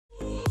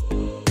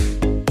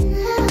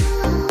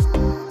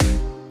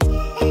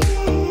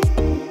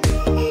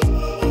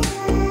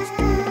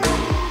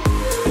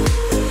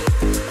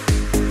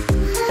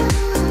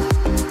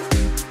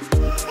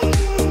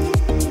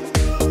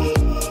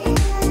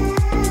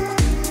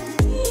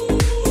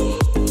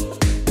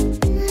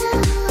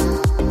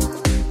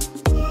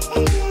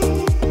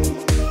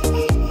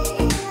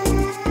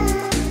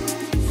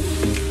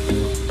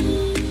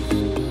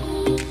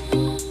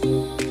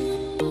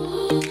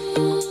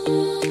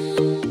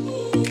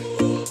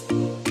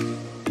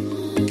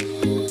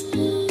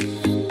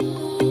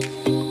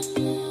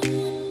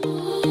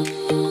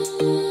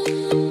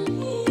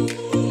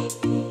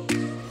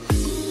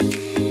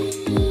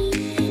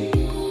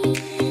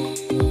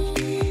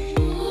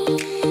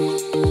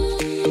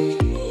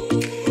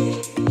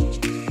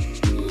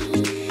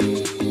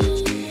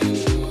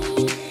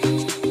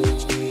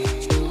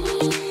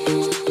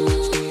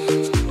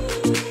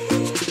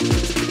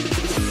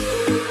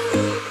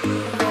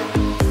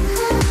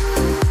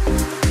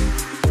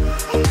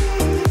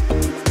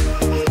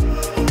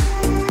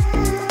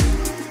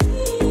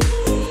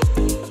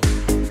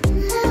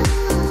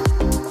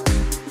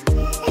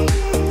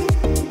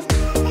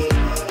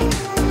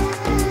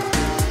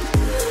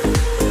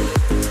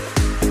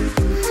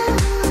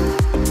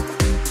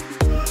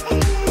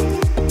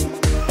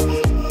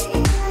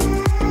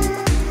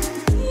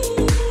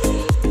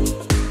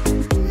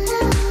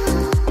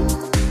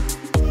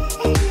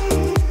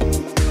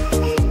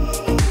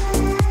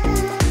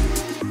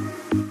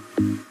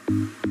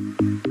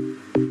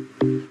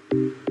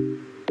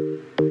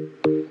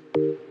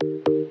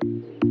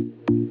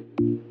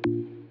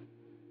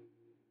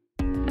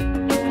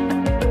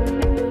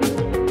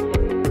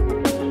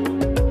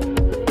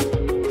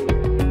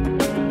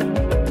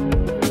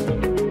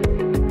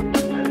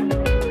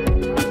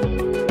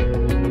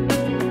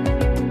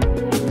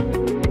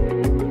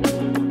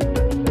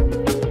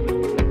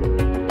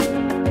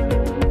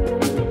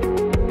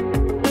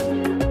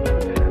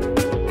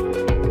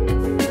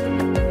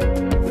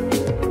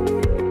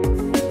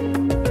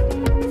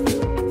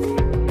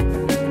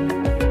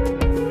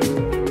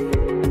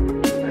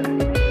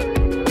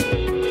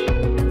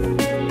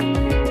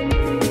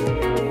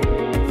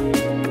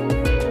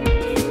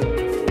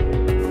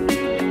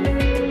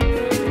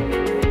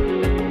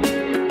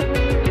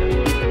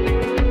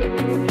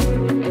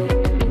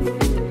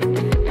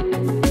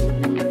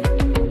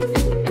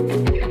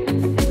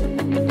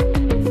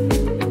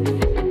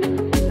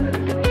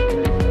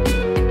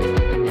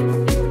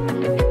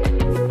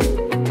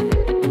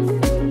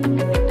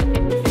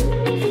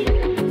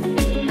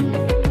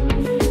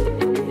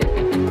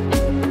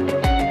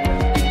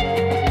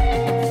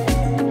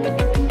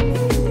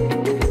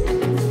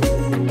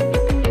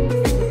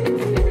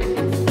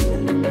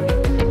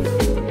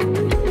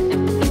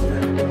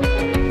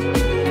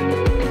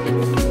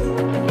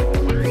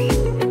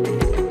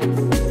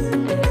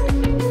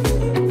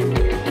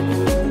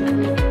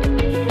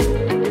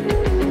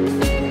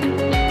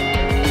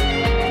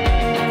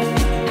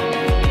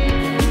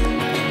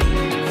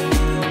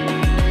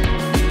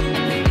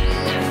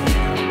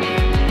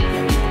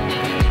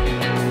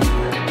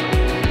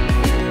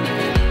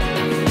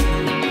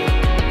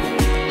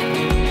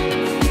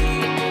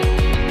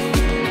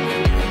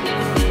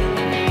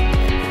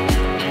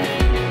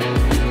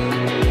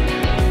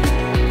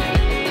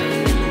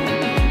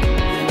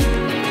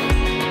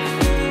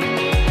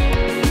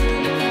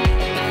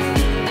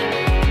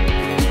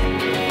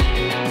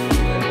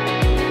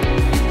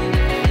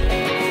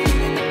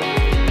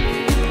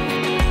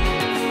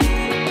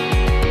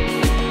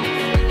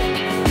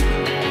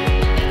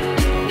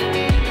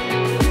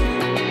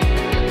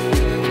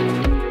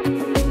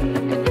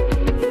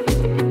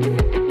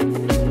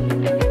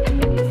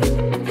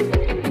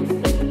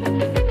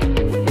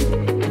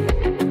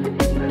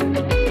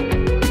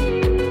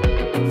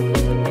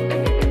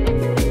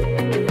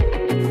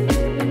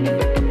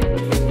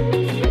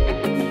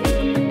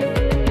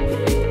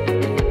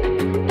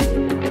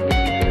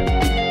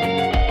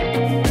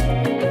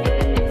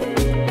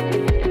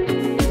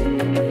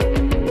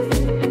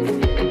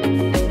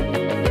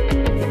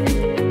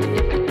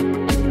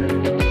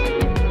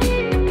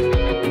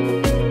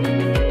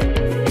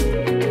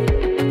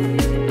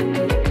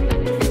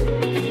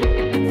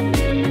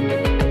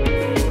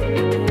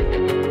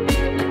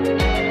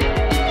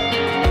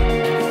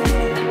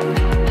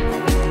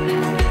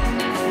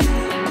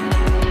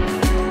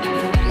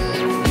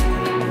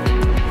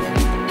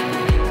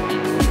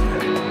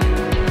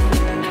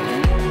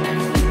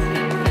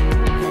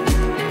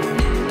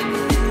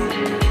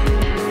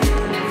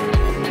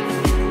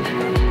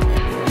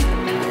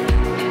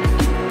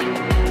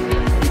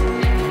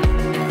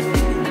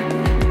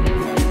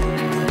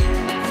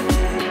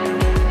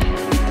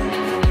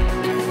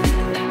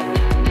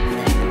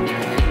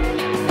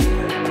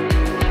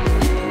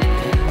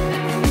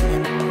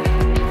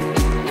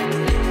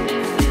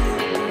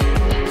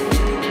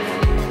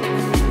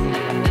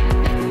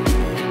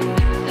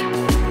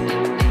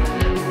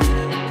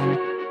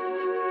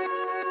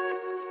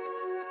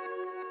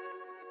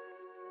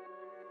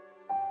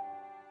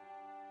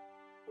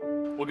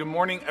Well, good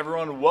morning,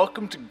 everyone.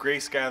 Welcome to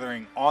Grace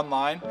Gathering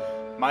Online.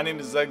 My name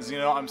is Zeg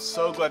Zeno. I'm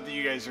so glad that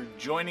you guys are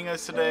joining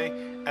us today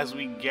as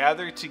we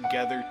gather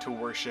together to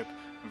worship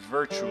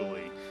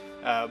virtually.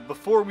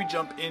 Before we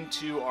jump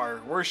into our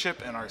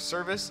worship and our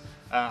service,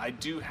 I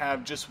do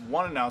have just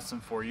one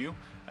announcement for you,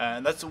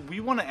 and that's we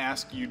want to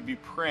ask you to be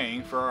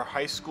praying for our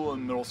high school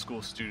and middle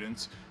school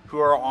students who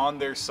are on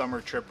their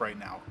summer trip right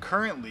now.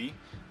 Currently,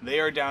 they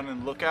are down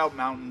in Lookout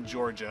Mountain,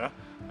 Georgia,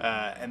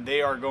 and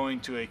they are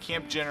going to a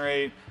Camp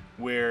Generate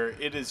where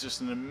it is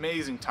just an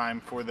amazing time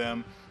for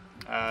them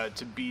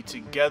to be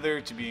together,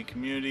 to be in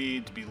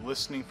community, to be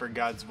listening for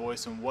God's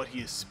voice and what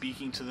He is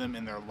speaking to them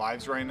in their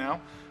lives right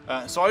now.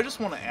 So I just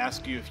want to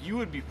ask you if you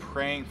would be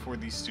praying for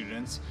these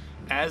students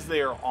as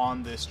they are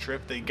on this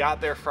trip. They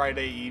got there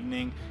Friday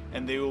evening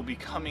and they will be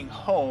coming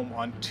home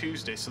on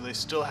Tuesday, so they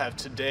still have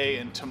today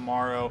and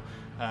tomorrow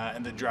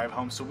and the drive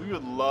home. So we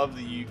would love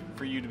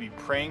for you to be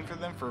praying for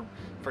them,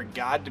 for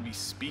God to be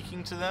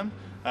speaking to them,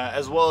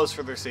 as well as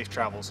for their safe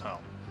travels home.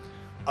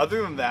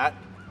 Other than that,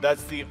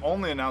 that's the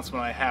only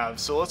announcement I have.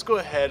 So let's go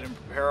ahead and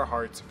prepare our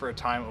hearts for a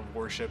time of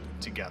worship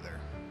together.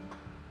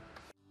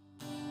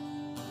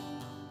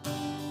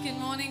 Good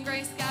morning,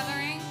 Grace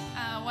Gathering.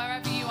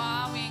 Wherever you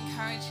are, we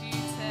encourage you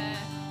to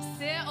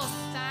sit or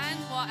stand,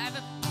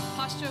 whatever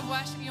posture of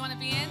worship you want to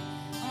be in.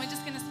 And we're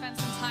just going to spend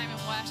some time in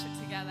worship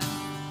together.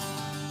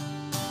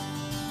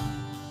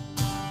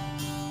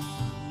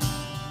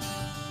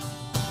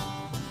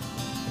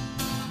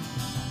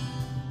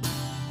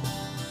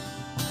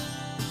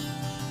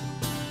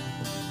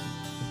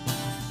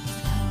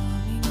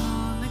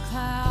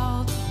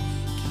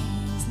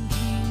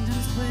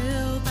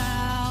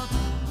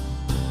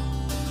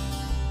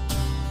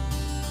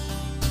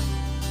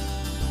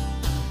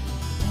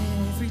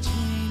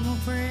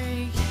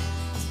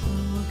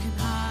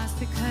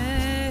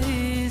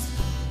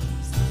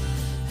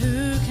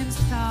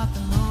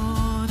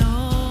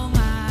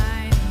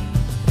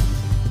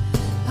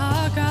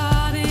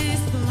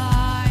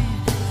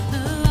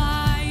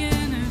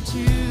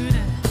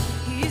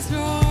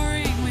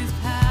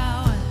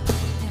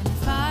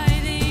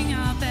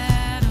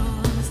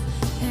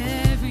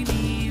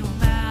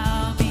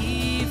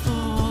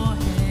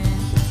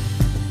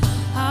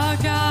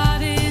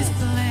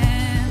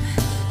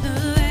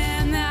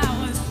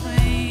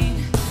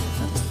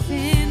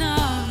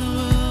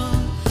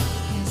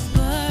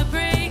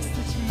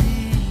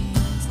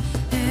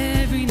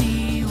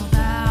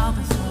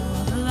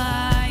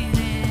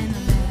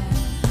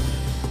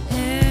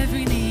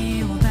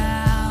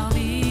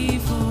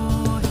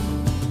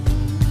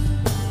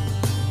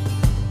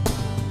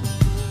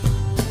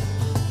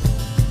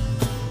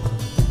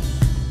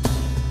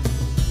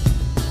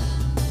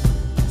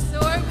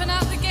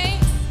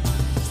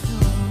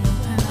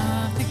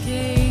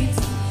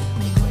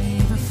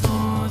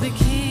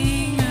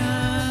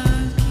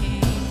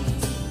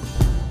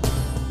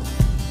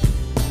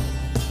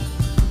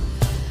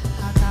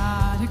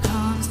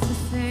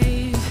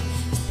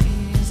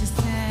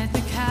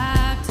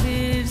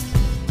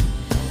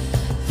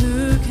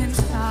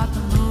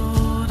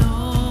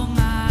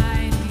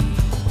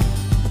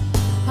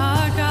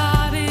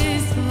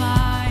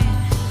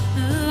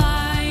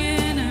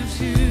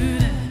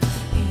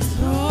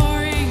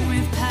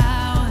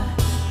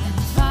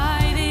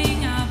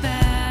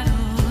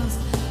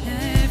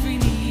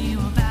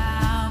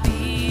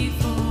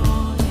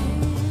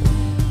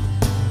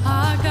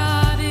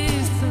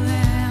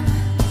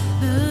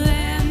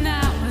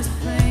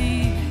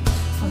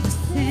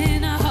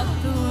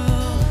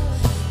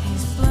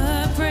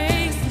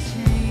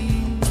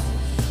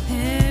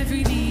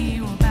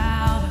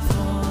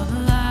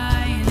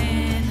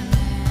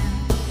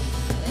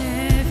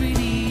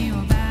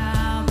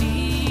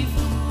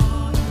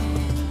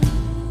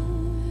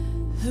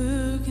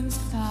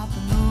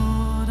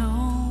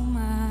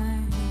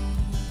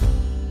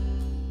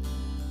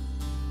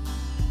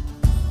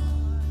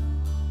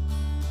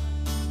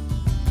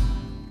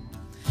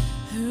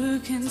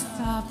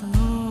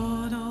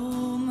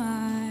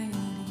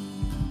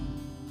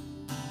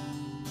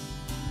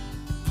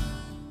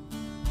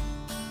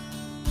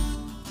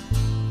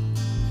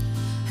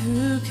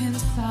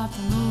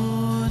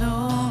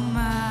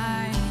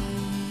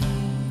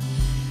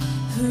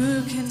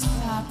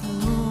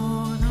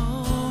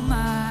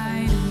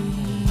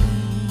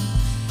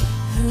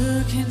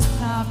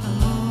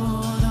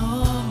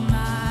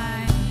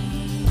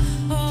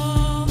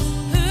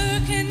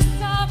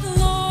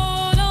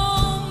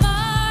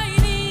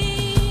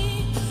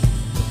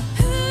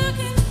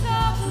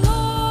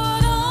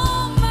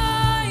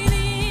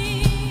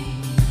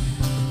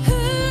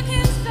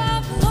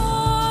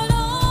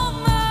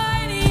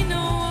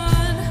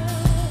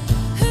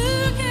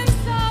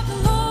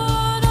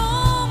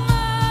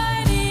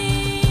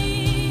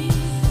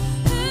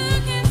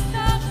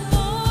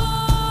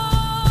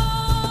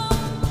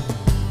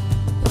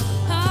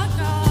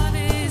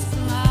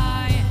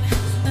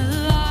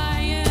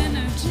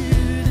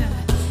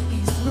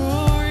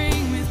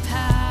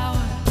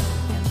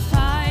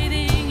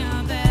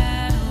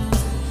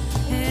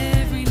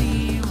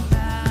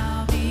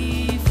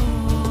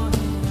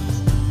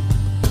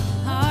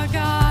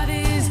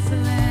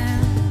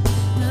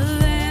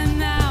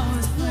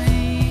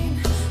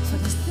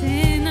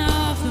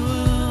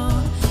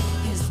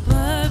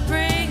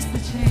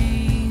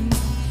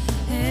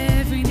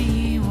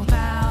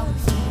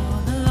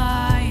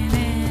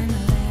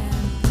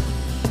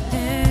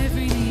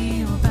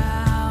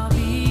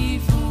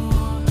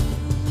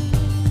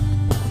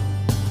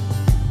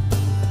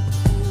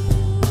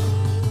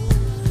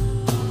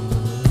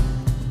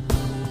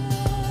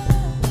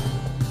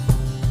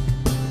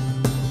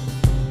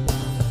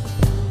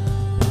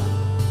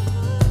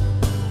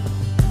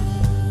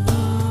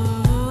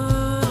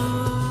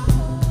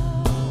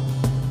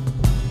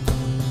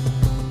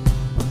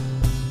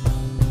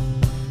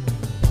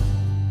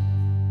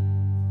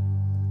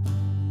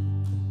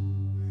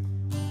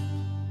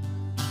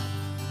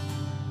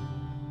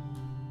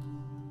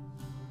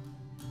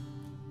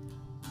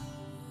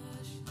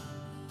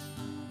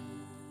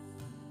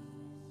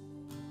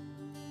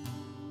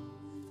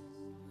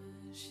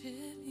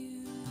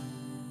 you.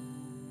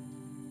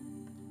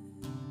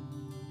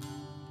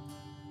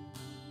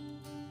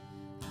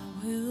 I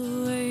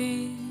will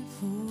wait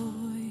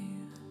for you.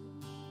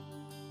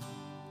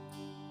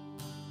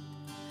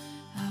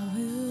 I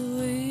will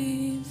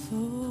wait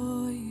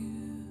for you.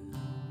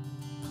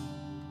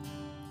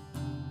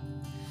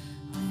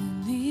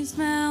 When these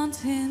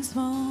mountains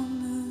won't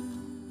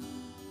move,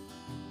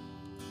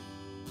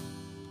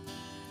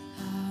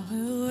 I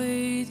will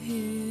wait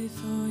here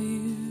for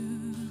you,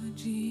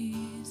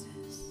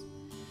 Jesus.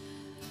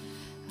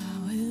 I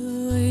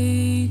will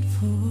wait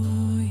for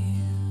you.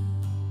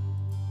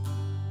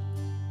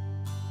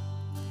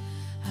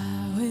 I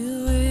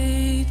will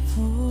wait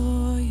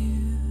for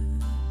you.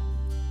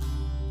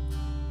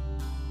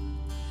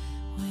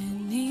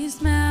 When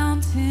these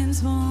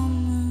mountains won't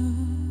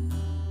move,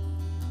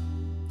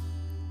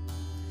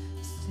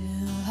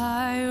 still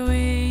I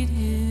wait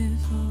here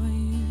for you.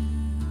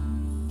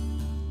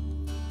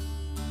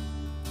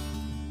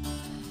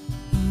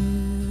 You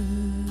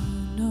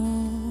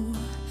know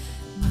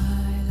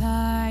my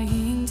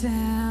lying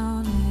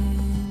down,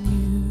 and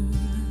you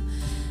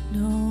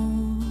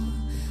know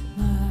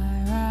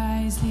my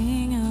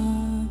rising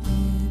up.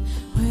 And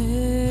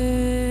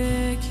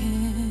where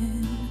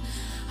can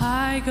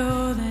I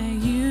go that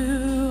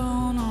you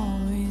won't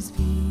always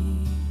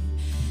be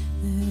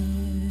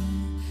there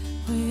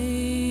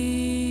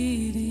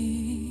waiting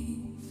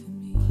for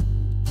me?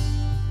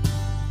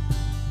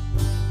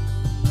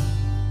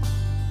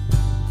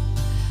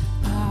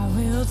 I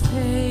will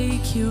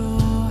take your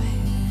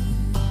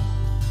hand.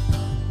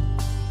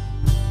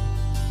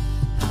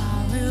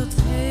 I will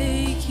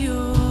take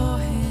your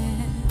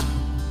hand.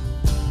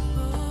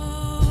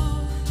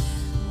 Oh,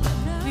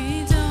 when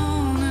we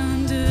don't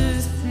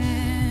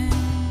understand,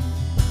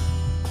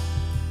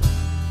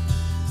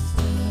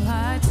 still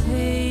I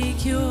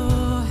take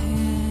your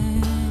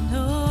hand.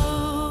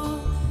 Oh,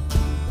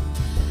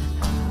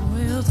 I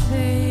will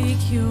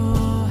take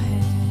your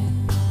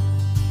hand.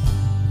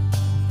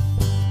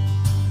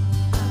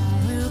 I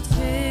will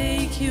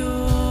take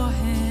your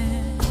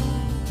hand.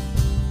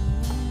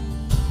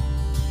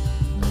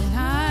 When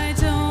I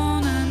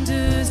don't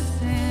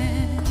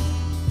understand,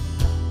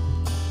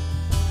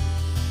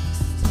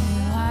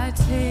 still I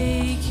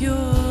take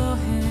your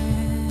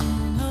hand.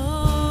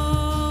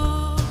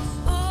 Oh,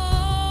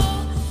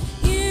 oh,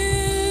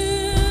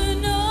 you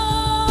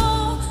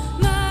know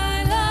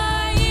my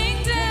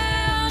lying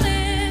down,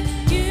 and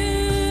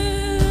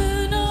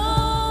you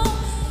know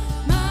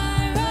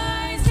my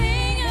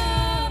rising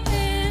up.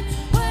 And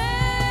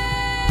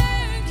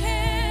where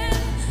can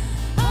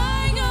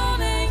I go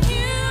that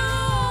you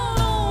won't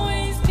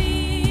always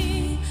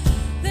be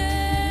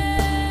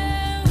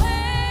there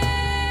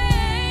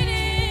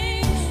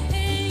waiting?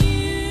 And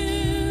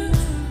you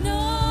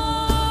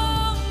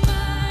know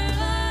my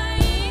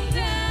lying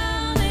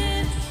down,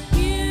 and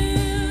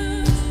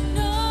you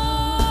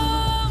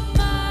know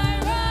my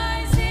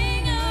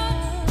rising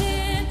up.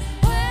 And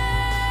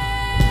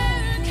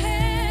where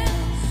can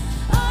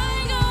I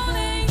go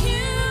that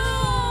you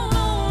won't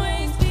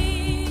always be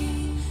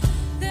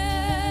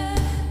there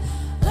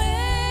waiting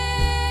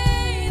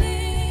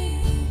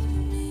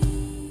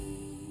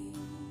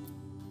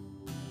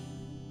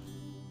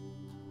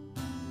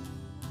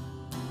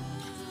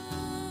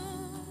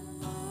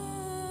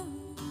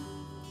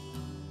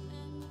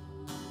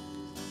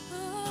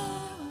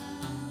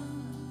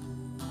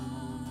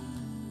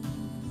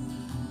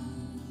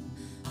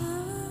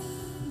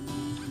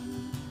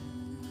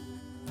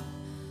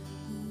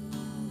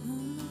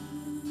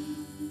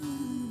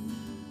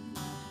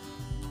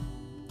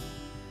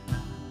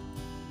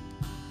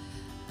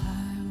I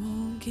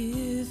won't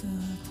give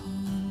up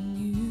on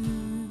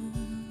you,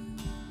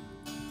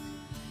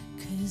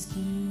 'cause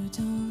you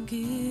don't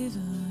give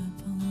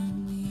up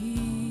on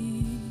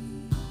me.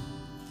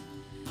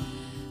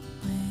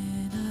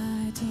 When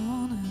I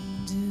don't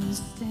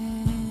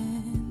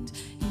understand,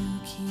 you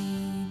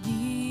keep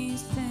me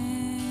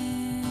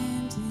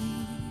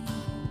standing.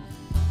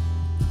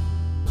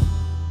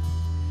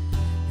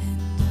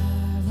 And I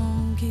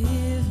won't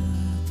give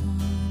up on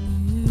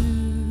you,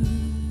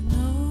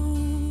 no,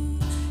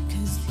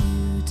 'cause you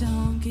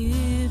don't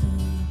give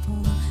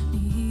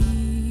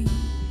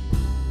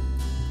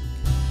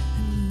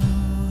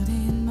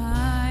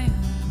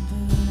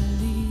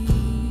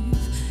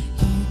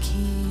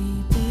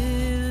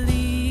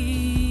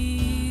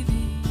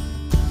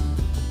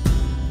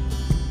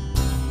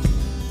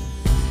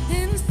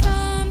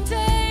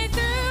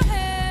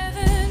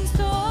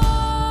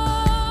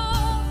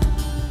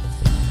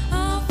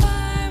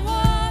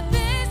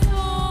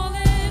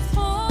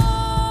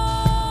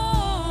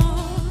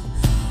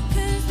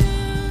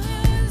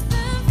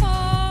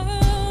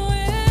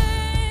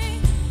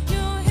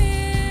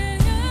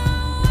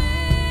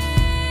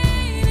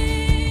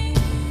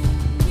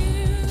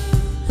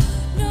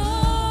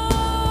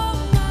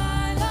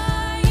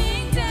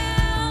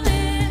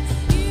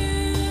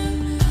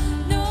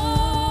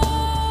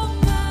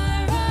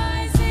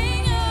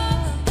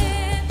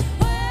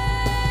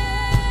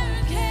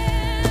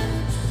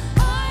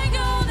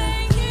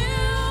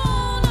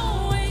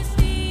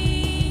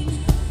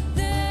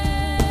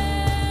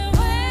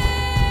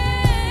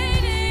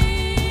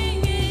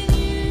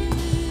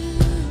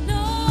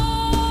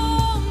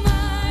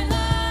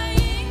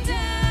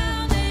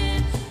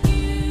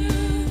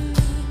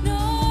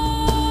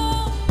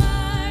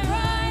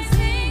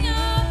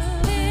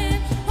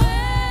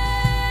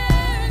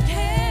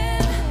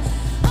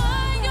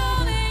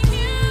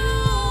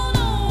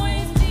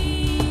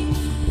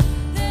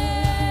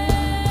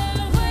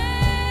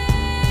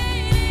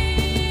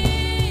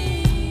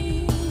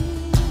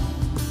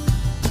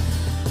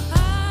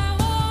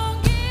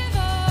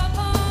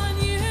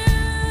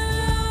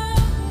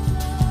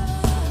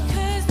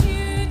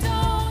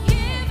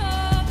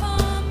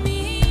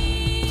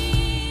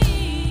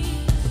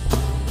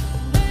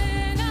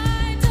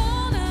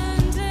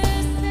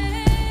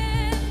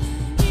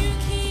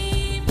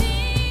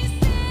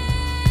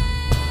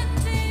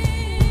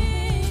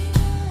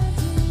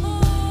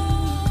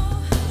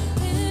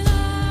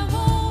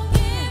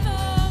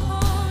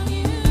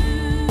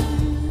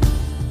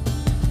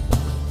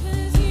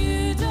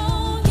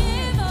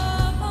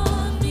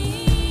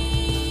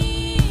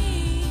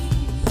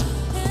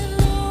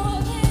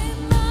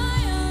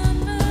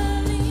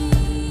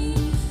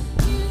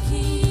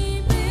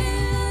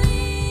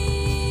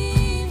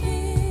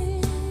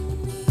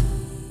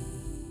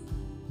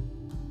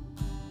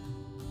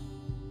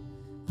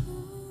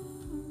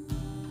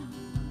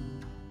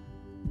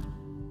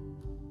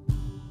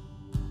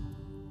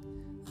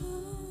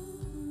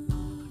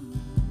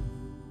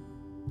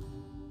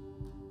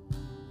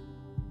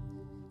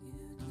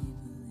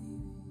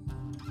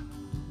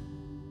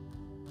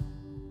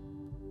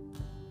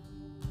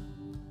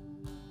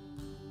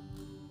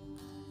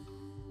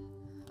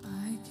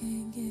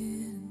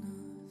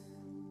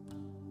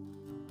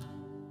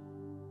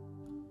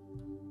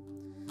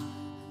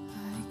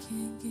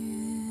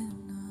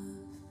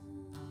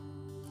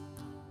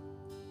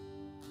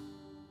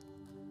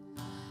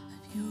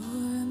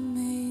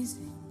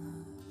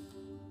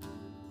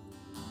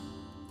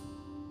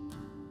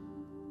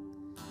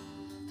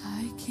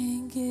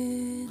get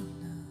enough.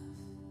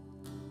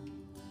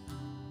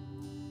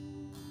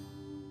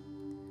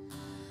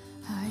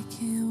 I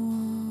can't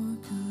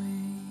walk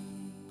away.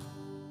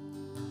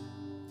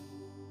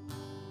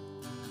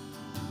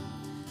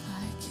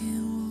 I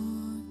can't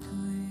walk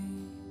away.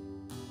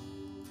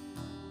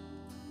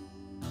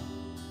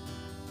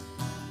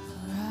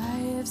 For I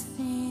have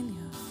seen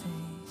your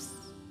face.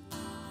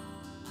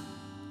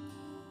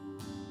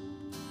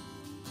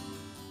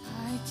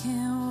 I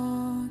can't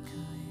walk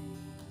away.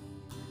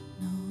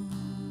 No.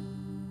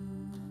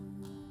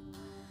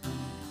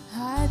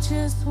 I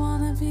just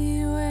wanna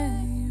be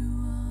where you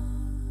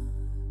are.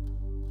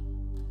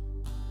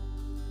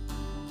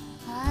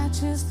 I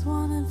just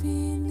wanna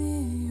be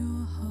near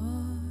your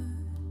heart.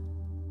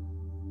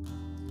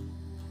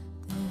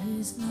 There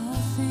is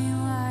nothing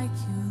like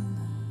your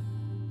love.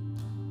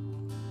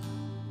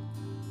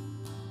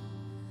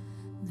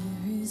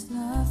 There is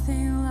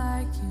nothing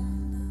like your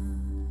love.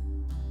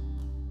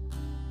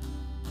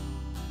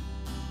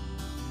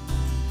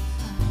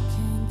 I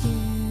can't get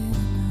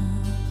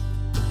enough.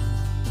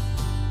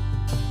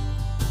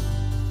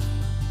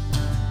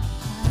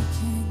 I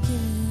can't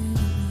get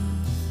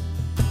enough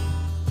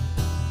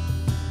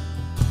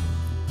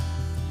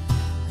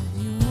of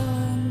your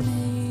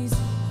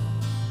amazing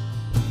love.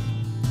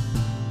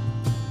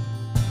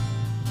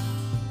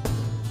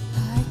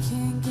 I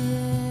can't get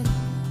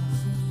enough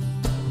of you.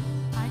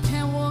 I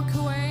can't walk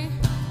away.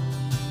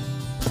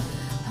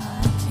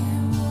 I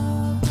can't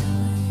walk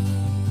away.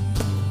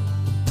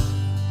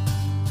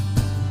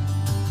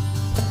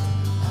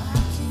 I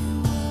can't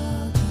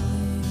walk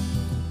away.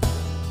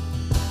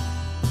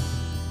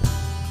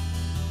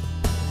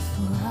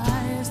 For I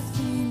have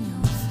seen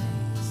your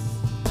face.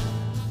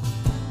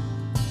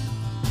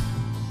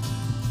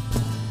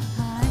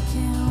 I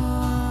can't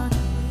walk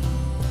away.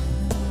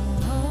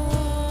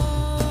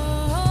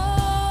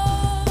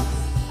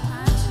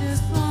 I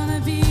just wanna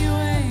be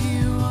where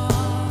you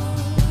are.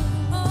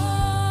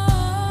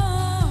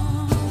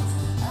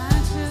 I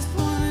just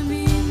wanna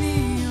be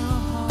near your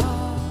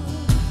heart.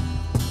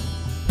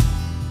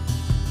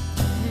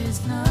 There is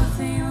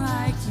nothing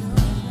like your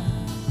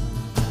love.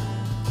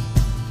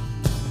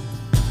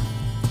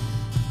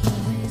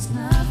 There is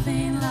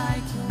nothing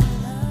like your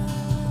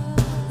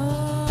love.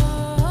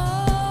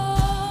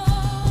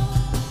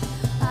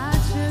 I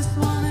just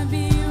wanna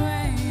be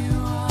where you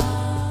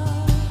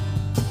are.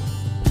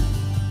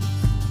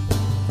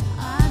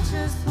 I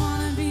just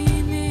wanna be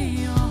near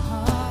your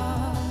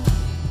heart.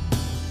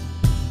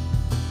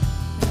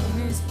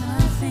 There is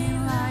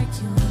nothing like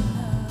your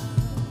love.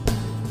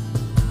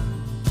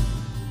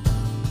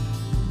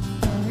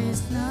 There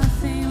is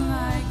nothing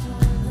like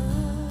your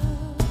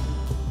love.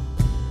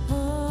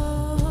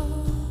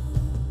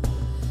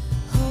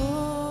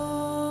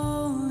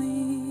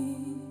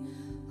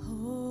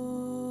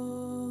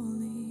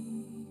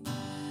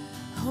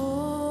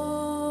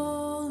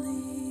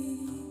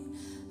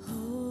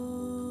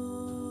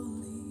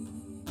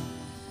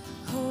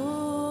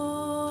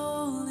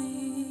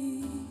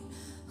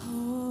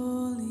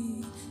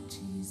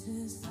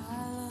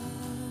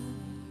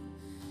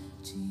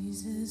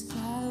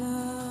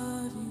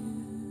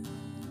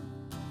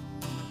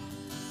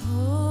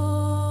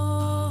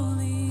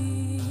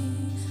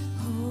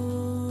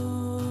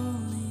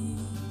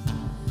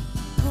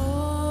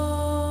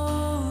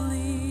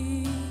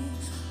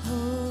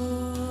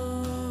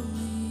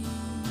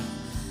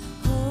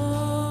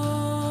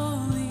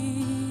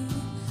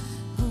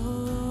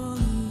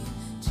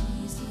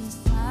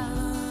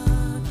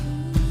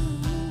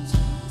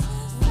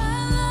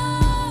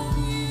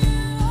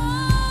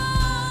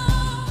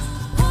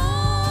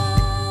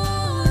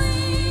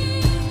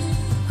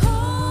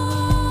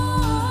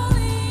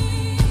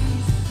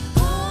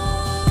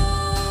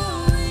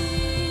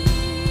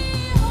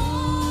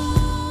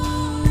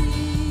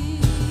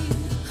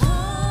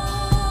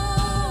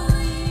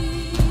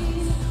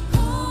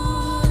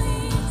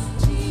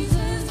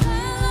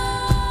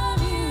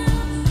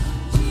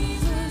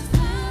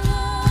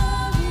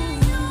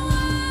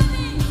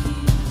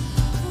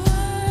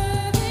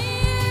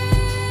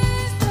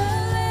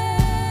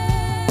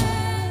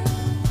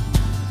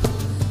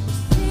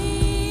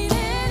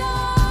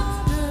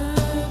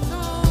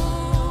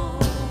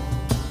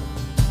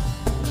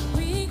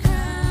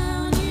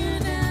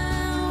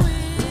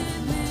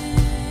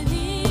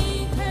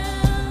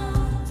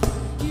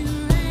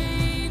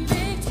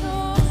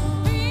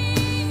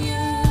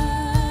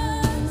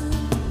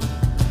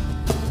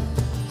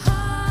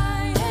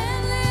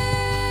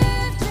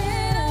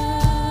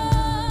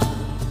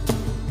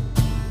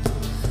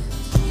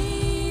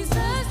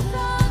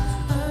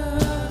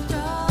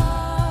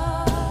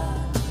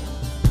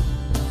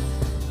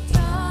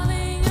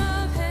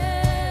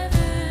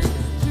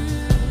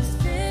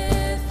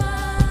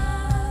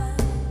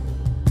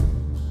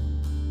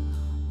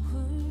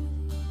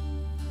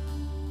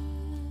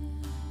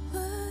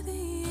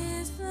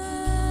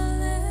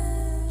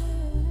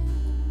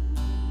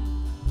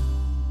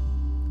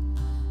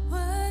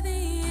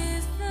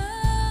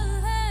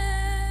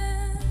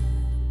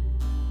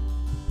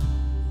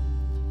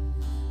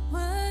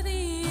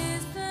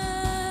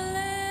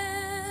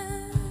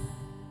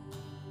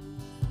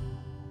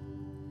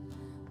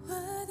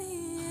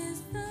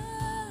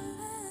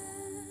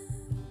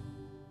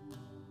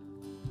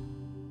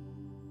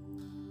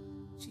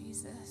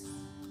 Jesus,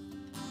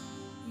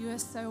 you are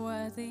so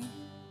worthy.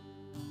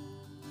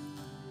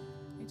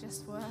 We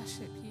just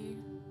worship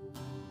you.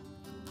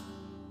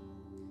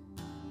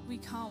 We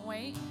can't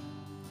wait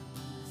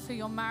for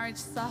your marriage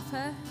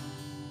supper,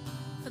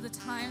 for the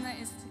time that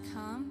is to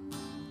come,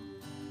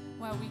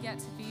 where we get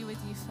to be with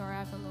you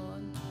forever,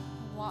 Lord.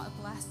 What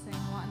a blessing,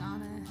 what an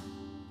honor.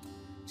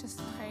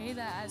 Just pray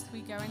that as we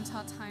go into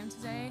our time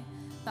today,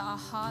 that our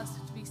hearts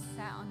would be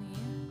set on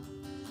you,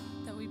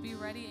 that we'd be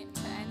ready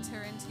to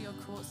enter into your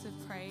courts of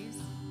praise,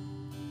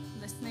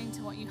 listening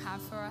to what you have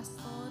for us,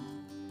 Lord,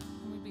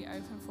 and we'd be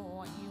open for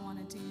what you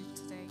want to do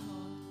today, Lord.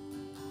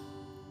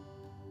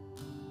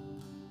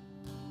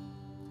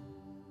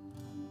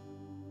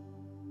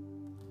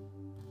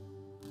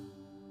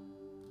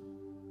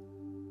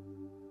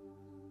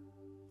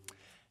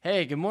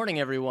 Hey, good morning,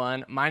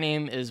 everyone. My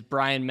name is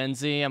Brian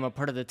Menzie. I'm a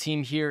part of the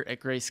team here at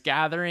Grace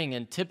Gathering,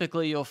 and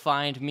typically you'll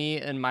find me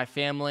and my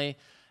family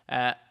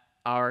at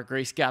our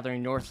Grace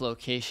Gathering North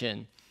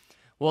location.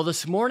 Well,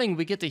 this morning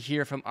we get to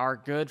hear from our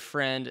good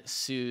friend,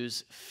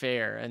 Suze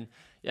Fair. And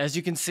as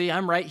you can see,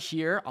 I'm right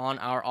here on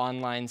our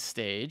online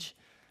stage.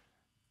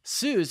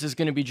 Suze is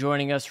going to be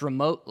joining us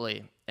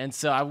remotely. And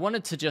so I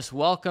wanted to just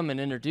welcome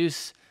and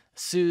introduce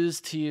Suze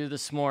to you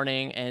this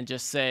morning and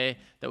just say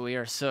that we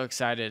are so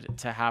excited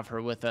to have her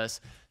with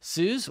us.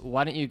 Suze,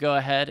 why don't you go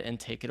ahead and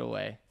take it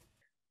away?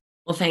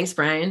 Well, thanks,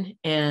 Brian.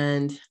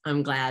 And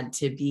I'm glad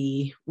to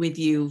be with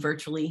you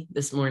virtually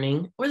this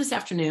morning or this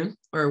afternoon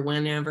or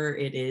whenever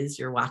it is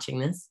you're watching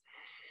this.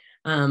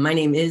 My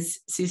name is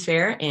Suze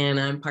Fair, and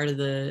I'm part of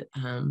the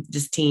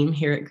this team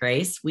here at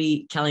Grace.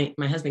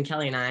 My husband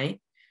Kelly and I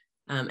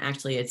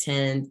actually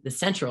attend the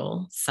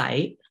central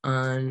site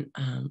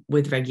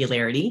with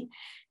regularity.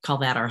 Call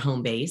that our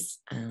home base.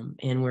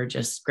 And we're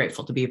just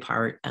grateful to be a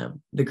part of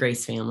the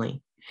Grace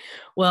family.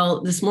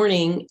 Well, this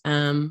morning,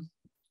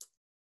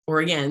 or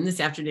again,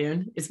 this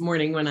afternoon, it's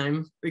morning when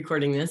I'm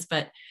recording this,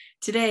 but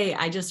today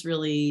I just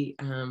really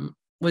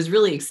was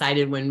really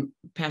excited when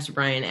Pastor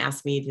Brian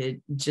asked me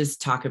to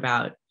just talk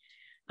about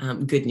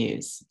good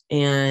news.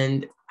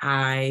 And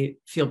I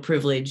feel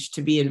privileged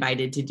to be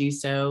invited to do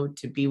so,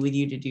 to be with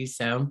you to do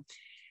so.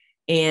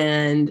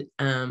 And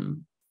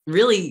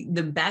really,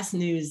 the best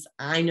news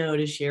I know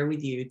to share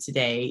with you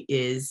today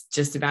is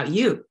just about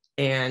you.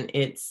 And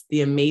it's the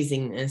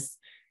amazingness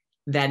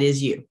that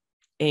is you.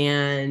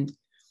 And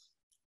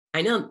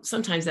I know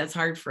sometimes that's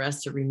hard for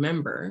us to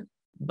remember,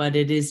 but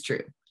it is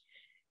true.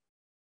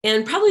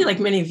 And probably like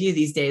many of you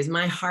these days,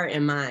 my heart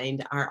and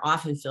mind are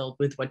often filled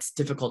with what's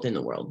difficult in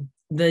the world.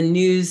 The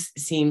news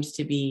seems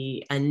to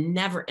be a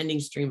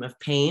never-ending stream of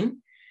pain.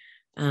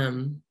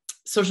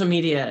 Social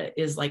media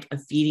is like a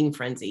feeding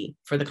frenzy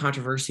for the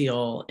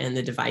controversial and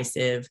the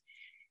divisive.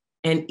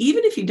 And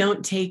even if you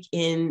don't take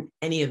in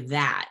any of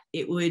that,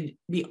 it would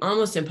be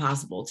almost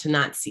impossible to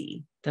not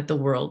see that the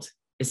world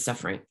is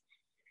suffering.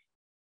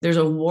 There's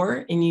a war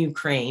in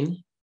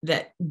Ukraine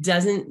that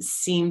doesn't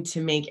seem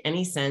to make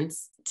any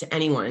sense to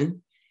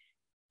anyone.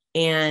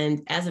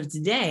 And as of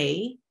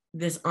today,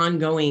 this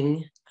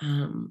ongoing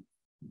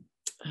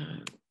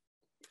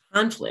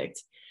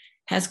conflict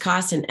has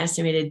cost an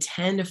estimated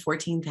 10 to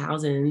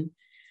 14,000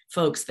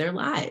 folks their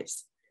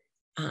lives.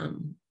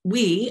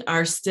 We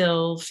are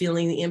still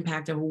feeling the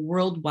impact of a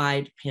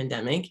worldwide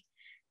pandemic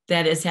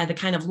that has had the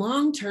kind of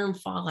long-term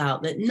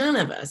fallout that none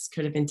of us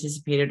could have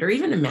anticipated or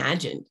even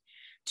imagined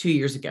 2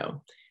 years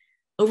ago.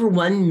 Over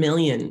 1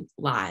 million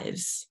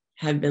lives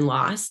have been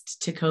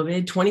lost to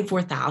COVID.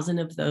 24,000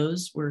 of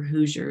those were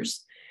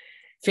Hoosiers.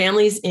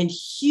 Families in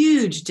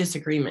huge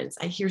disagreements.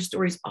 I hear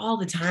stories all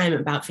the time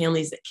about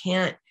families that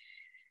can't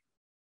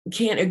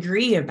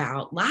agree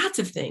about lots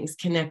of things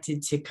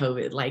connected to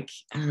COVID, like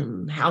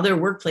how their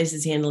workplace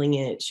is handling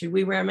it. Should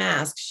we wear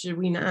masks? Should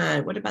we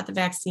not? What about the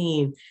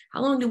vaccine?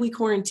 How long do we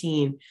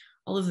quarantine?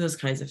 All of those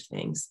kinds of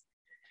things.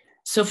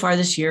 So far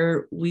this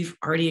year, we've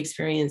already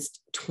experienced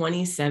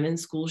 27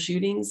 school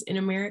shootings in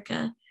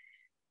America.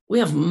 We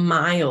have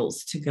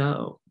miles to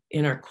go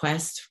in our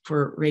quest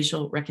for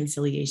racial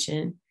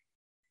reconciliation.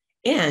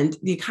 And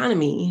the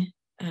economy,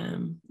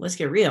 let's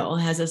get real,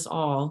 has us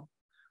all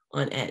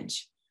on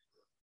edge.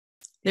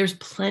 There's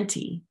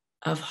plenty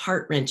of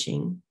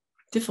heart-wrenching,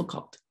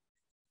 difficult.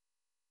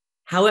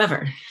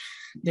 However,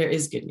 there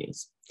is good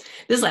news.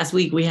 This last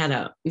week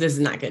this is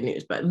not good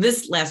news, but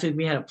this last week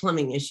we had a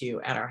plumbing issue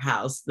at our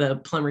house. The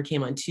plumber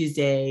came on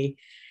Tuesday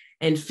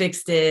and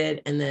fixed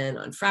it. And then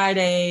on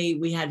Friday,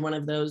 we had one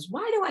of those,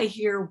 why do I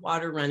hear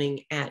water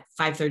running at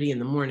 5:30 in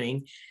the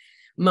morning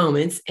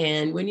moments?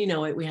 And when you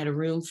know it, we had a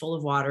room full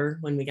of water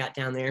when we got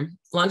down there.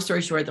 Long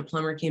story short, the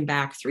plumber came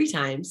back 3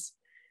 times.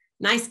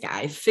 Nice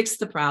guy, fixed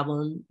the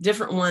problem,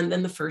 different one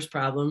than the first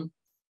problem,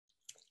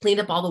 cleaned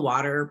up all the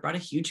water, brought a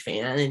huge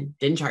fan, and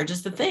didn't charge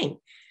us the thing.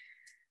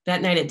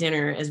 That night at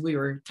dinner, as we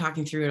were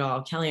talking through it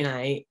all, Kelly and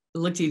I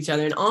looked at each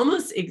other and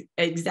almost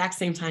exact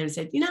same time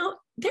said,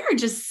 there are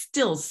just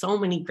still so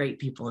many great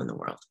people in the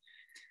world.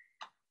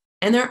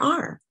 And there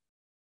are.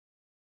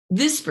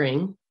 This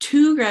spring,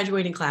 2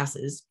 graduating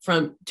classes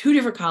from 2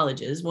 different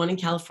colleges, one in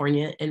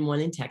California and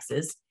one in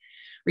Texas,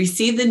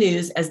 received the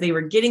news as they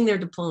were getting their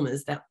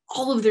diplomas that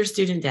all of their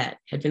student debt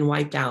had been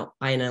wiped out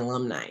by an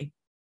alumni.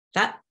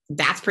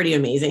 That's pretty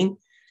amazing.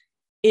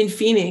 In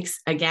Phoenix,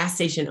 a gas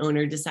station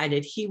owner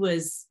decided he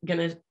was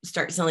going to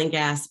start selling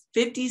gas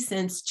 50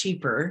 cents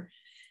cheaper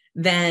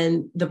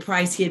than the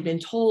price he had been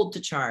told to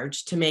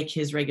charge to make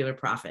his regular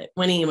profit.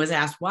 When he was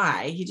asked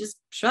why, he just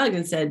shrugged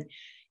and said,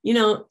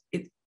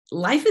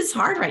 life is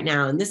hard right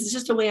now, and this is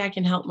just a way I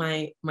can help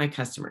my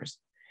customers.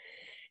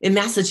 In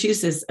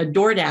Massachusetts, a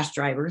DoorDash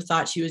driver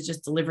thought she was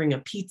just delivering a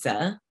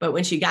pizza, but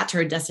when she got to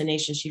her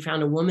destination, she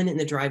found a woman in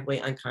the driveway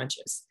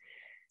unconscious.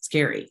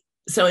 Scary.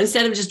 So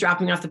instead of just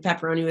dropping off the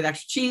pepperoni with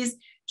extra cheese,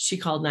 she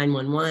called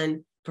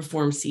 911,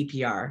 performed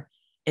CPR,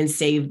 and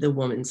saved the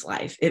woman's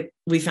life.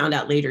 We found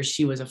out later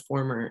she was a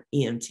former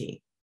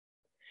EMT.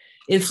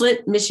 In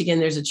Flint, Michigan,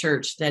 there's a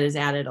church that has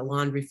added a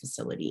laundry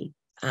facility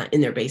in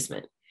their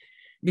basement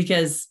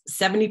because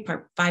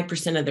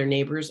 75% of their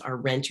neighbors are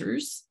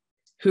renters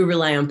who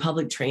rely on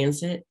public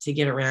transit to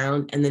get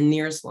around, and the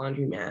nearest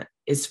laundromat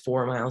is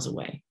 4 miles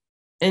away.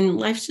 And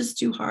life's just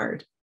too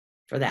hard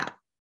for that.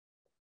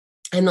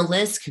 And the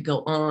list could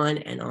go on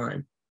and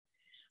on.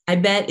 I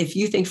bet if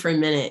you think for a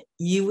minute,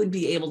 you would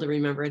be able to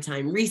remember a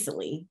time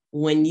recently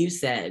when you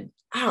said,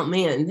 oh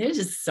man, there's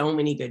just so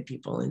many good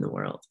people in the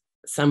world.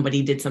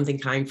 Somebody did something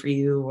kind for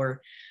you,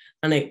 or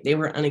they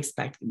were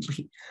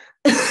unexpectedly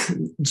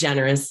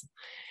generous.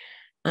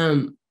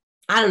 I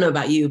don't know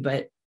about you,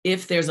 but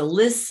if there's a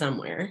list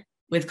somewhere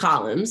with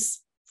columns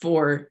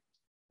for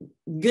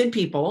good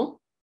people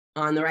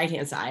on the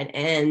right-hand side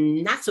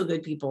and not so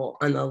good people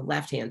on the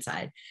left-hand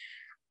side,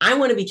 I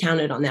want to be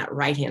counted on that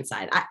right-hand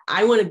side.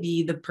 I want to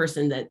be the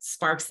person that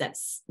sparks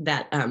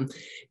that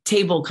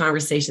table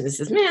conversation that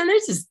says, man,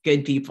 there's just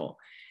good people.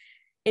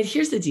 And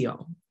here's the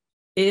deal.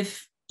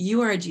 If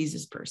you are a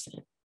Jesus person,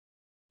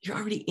 you're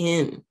already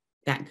in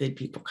that good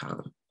people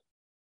column.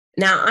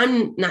 Now,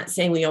 I'm not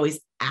saying we always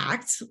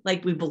act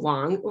like we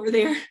belong over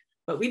there,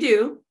 but we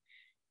do,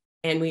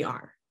 and we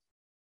are.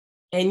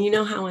 And you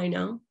know how I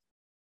know?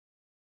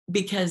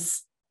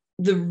 Because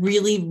the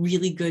really,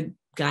 really good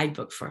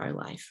guidebook for our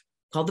life,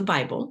 called the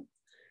Bible,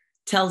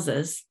 tells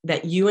us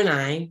that you and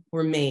I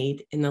were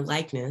made in the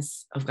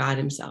likeness of God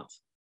himself.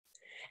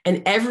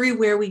 And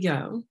everywhere we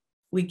go,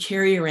 we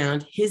carry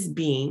around his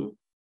being,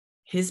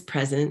 his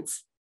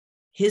presence,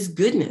 his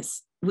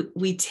goodness.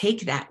 We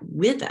take that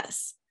with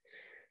us.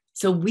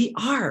 So we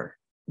are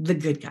the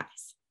good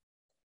guys.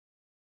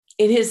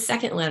 In his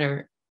second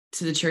letter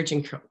to the church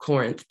in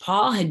Corinth,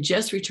 Paul had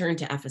just returned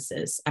to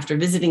Ephesus after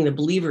visiting the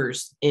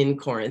believers in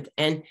Corinth,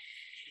 and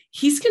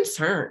he's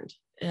concerned.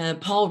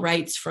 Paul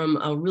writes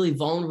from a really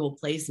vulnerable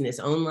place in his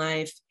own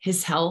life.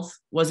 His health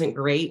wasn't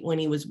great when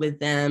he was with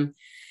them.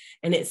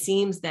 And it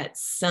seems that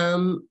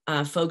some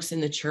folks in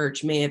the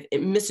church may have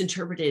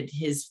misinterpreted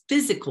his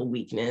physical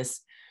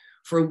weakness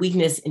for a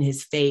weakness in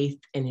his faith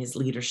and his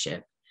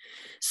leadership.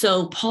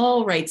 So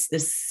Paul writes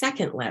this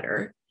second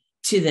letter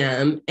to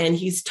them, and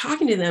he's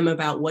talking to them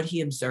about what he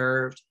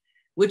observed,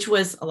 which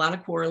was a lot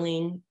of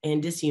quarreling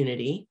and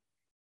disunity.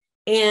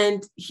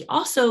 And he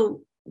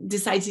also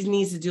decides he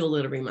needs to do a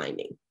little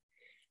reminding.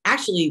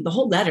 Actually, the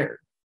whole letter,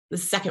 the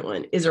second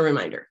one, is a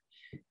reminder.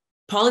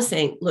 Paul is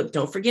saying, look,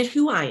 don't forget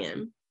who I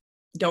am.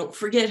 Don't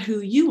forget who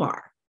you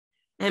are.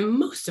 And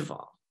most of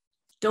all,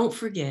 don't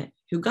forget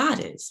who God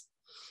is.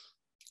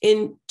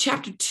 In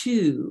chapter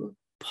 2,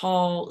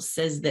 Paul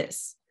says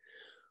this,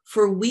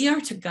 for we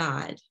are to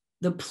God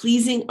the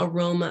pleasing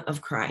aroma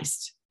of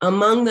Christ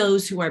among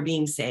those who are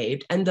being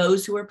saved and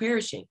those who are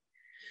perishing.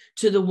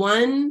 To the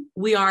one,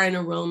 we are an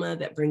aroma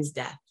that brings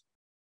death.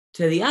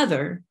 To the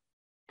other,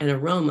 an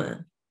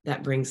aroma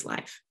that brings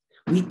life.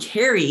 We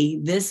carry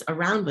this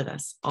around with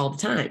us all the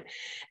time.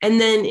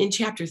 And then in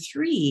chapter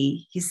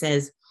 3, he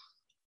says,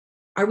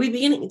 are we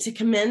beginning to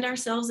commend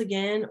ourselves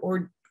again?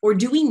 Or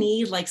do we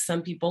need, like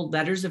some people,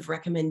 letters of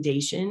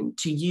recommendation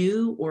to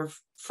you or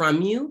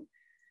from you?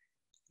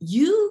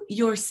 You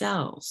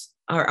yourselves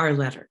are our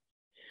letter,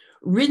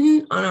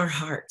 written on our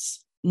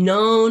hearts,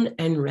 known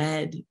and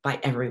read by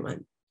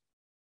everyone.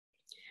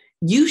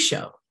 You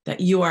show that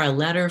you are a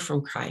letter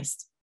from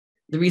Christ,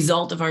 the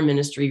result of our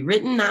ministry,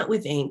 written not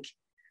with ink,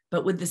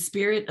 but with the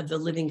Spirit of the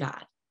living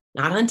God,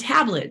 not on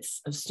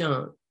tablets of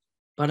stone,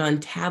 but on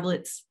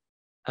tablets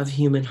of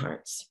human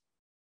hearts.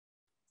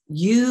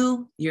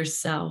 You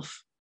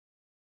yourself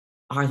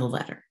are the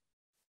letter.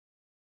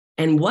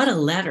 And what a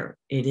letter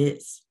it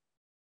is.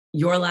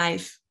 Your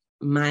life,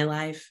 my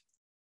life.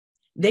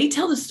 They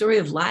tell the story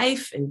of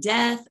life and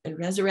death and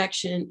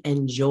resurrection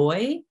and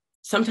joy,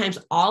 sometimes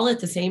all at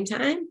the same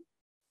time,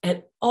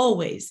 and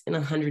always in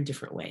 100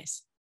 different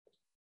ways.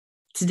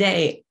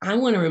 Today, I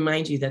want to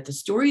remind you that the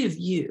story of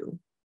you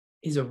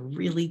is a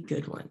really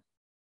good one,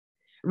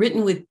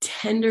 written with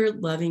tender,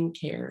 loving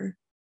care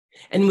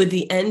and with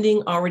the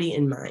ending already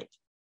in mind.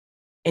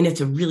 And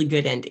it's a really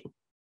good ending.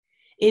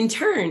 In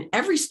turn,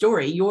 every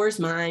story, yours,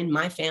 mine,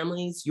 my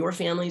family's, your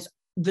family's,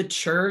 the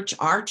church,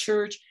 our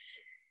church,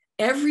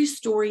 every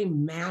story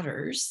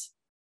matters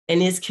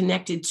and is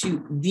connected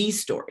to the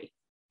story,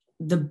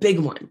 the big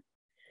one,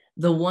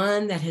 the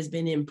one that has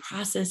been in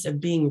process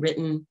of being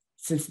written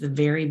since the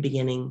very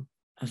beginning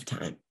of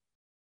time.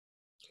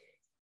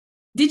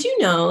 Did you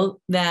know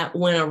that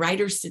when a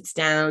writer sits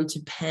down to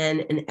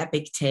pen an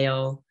epic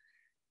tale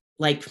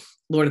like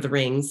Lord of the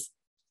Rings,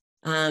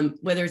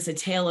 whether it's a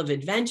tale of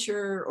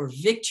adventure or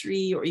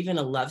victory or even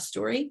a love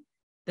story,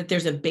 that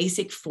there's a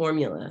basic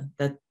formula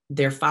that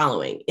they're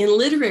following? In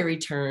literary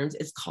terms,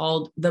 it's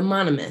called the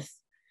monomyth,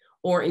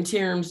 or in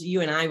terms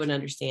you and I would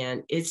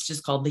understand, it's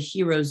just called the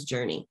hero's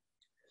journey.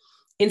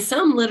 In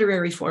some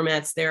literary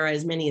formats, there are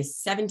as many as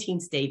 17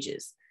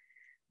 stages.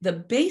 The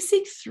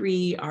basic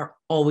 3 are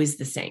always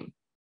the same.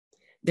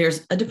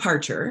 There's a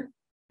departure.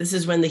 This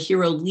is when the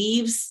hero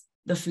leaves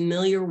the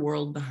familiar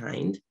world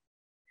behind.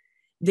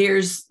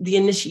 There's the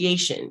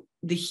initiation.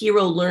 The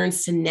hero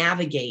learns to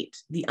navigate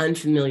the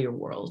unfamiliar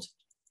world.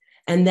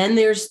 And then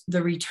there's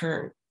the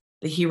return.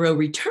 The hero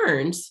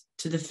returns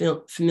to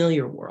the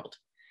familiar world.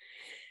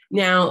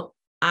 Now,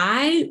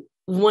 I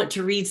want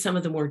to read some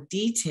of the more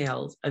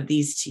details of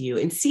these to you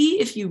and see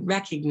if you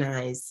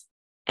recognize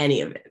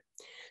any of it.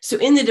 So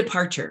in the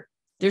departure,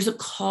 there's a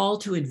call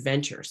to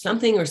adventure.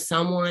 Something or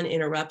someone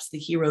interrupts the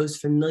hero's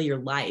familiar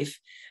life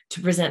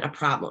to present a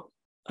problem,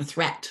 a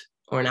threat,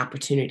 or an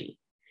opportunity.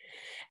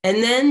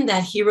 And then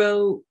that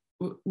hero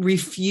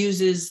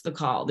refuses the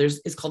call.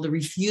 It's called the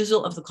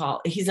refusal of the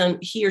call.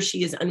 He or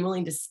she is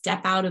unwilling to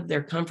step out of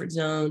their comfort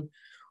zone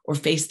or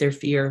face their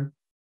fear.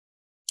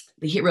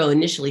 The hero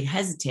initially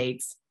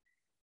hesitates,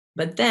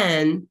 but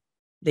then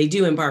they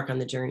do embark on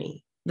the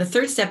journey. The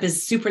third step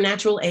is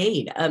supernatural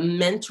aid. A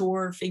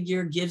mentor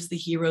figure gives the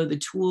hero the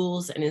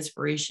tools and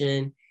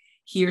inspiration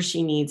he or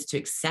she needs to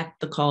accept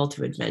the call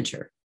to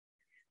adventure.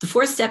 The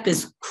fourth step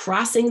is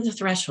crossing the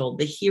threshold.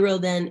 The hero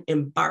then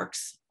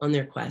embarks on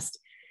their quest.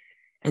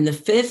 And the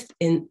fifth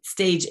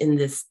stage in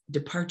this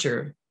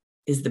departure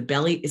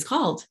is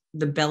called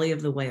the belly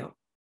of the whale.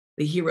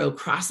 The hero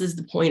crosses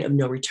the point of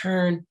no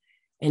return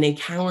and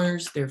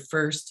encounters their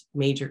first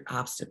major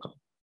obstacle.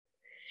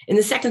 In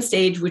the second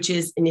stage, which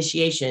is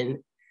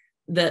initiation,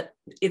 the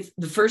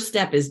first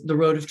step is the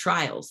road of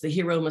trials. The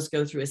hero must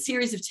go through a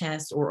series of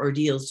tests or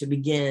ordeals to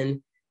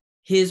begin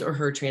his or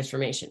her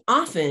transformation.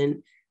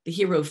 Often, the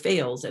hero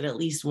fails at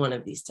least one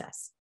of these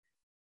tests.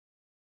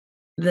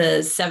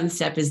 The seventh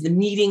step is the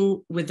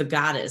meeting with the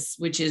goddess,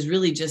 which is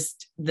really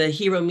just the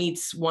hero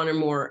meets one or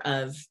more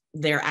of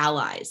their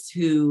allies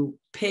who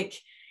pick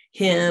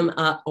him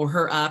up or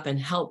her up and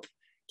help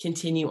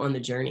continue on the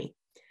journey.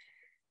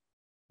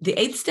 The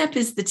eighth step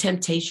is the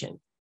temptation.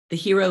 The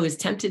hero is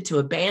tempted to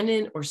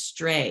abandon or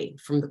stray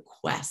from the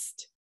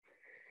quest.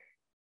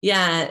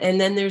 Yeah, and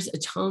then there's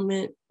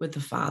atonement with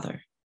the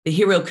Father. The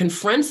hero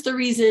confronts the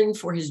reason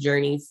for his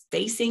journey,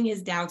 facing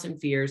his doubts and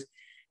fears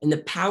and the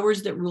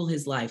powers that rule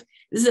his life.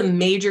 This is a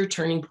major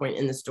turning point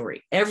in the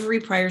story. Every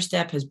prior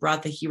step has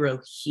brought the hero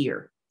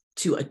here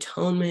to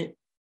atonement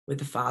with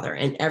the Father,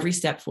 and every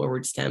step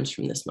forward stems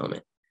from this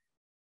moment.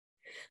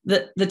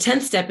 The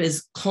 10th step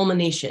is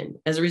culmination.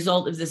 As a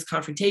result of this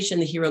confrontation,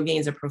 the hero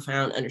gains a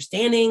profound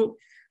understanding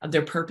of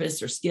their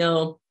purpose or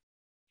skill,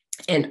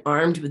 and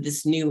armed with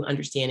this new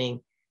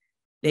understanding,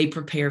 they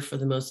prepare for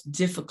the most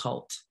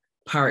difficult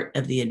part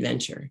of the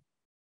adventure.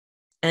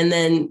 And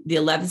then the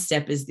 11th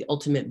step is the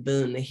ultimate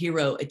boon. The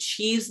hero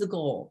achieves the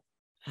goal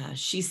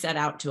she set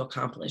out to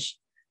accomplish,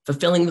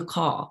 fulfilling the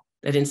call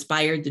that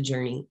inspired the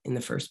journey in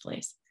the first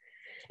place.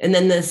 And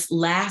then this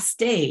last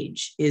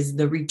stage is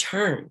the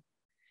return.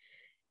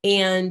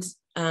 And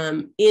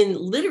in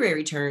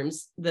literary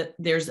terms,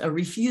 there's a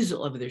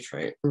refusal of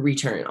the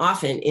return.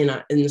 Often in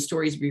the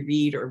stories we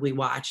read or we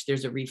watch,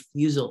 there's a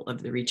refusal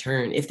of the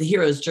return. If the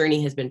hero's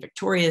journey has been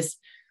victorious,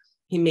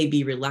 he may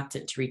be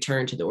reluctant to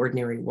return to the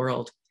ordinary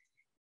world.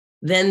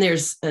 Then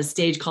there's a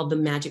stage called the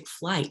magic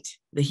flight.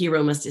 The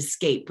hero must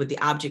escape with the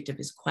object of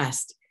his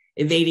quest,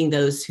 evading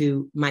those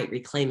who might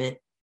reclaim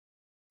it.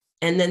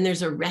 And then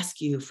there's a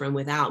rescue from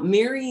without,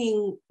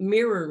 mirroring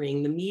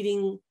the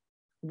meeting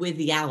with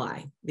the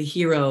ally. The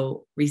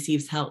hero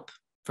receives help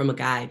from a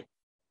guide.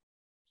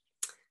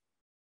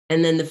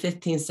 And then the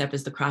 15th step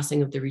is the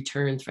crossing of the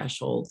return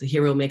threshold. The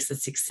hero makes a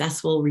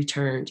successful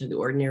return to the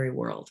ordinary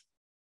world.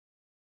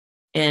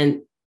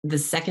 And the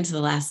second to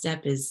the last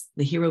step is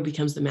the hero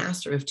becomes the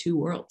master of two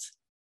worlds.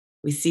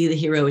 We see the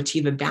hero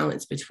achieve a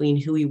balance between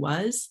who he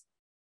was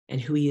and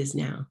who he is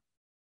now.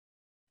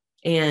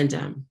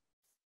 And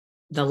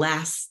the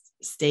last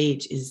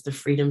stage is the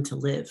freedom to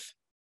live.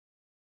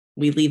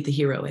 We leave the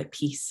hero at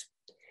peace.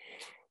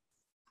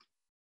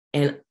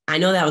 And I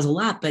know that was a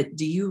lot, but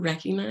do you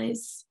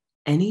recognize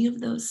any of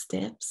those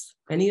steps,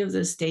 any of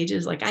those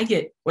stages? Like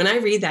when I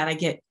read that, I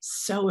get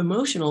so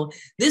emotional.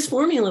 This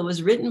formula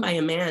was written by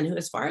a man who,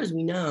 as far as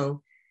we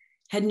know,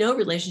 had no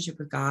relationship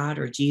with God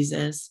or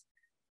Jesus.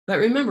 But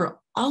remember,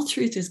 all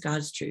truth is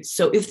God's truth.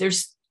 So if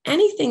there's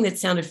anything that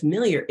sounded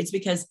familiar, it's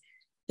because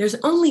there's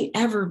only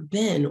ever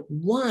been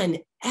one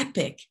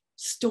epic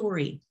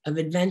story of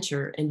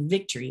adventure and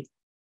victory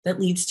that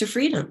leads to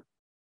freedom.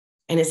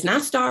 And it's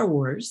not Star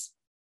Wars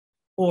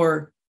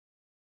or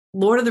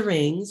Lord of the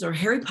Rings or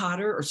Harry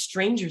Potter or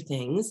Stranger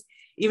Things.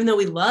 even though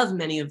we love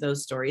many of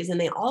those stories and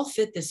they all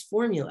fit this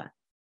formula.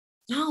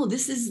 No,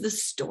 this is the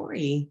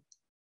story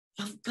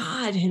of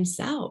God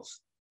himself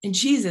and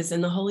Jesus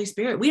and the Holy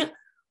Spirit.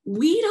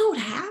 We don't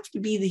have to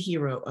be the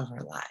hero of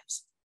our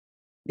lives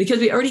because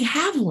we already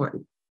have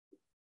one.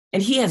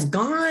 And he has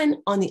gone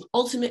on the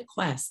ultimate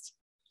quest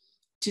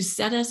to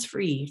set us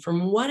free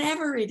from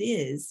whatever it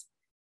is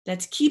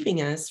that's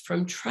keeping us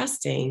from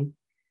trusting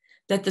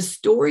that the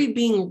story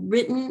being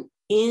written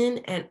in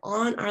and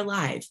on our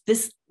lives,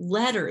 this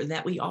letter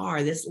that we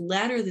are, this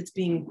letter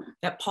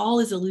that Paul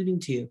is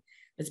alluding to,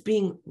 that's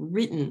being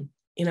written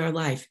in our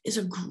life is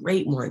a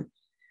great one.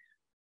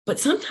 But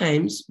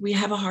sometimes we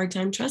have a hard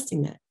time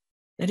trusting that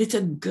it's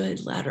a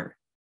good letter.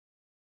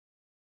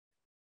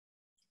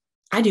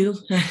 I do.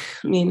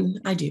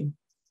 I do.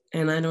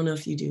 And I don't know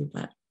if you do,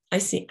 but I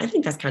think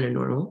that's kind of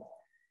normal.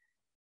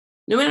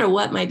 No matter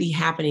what might be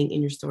happening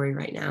in your story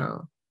right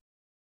now,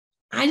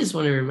 I just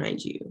want to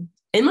remind you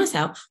and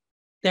myself,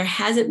 there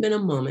hasn't been a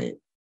moment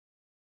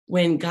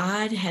when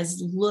God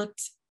has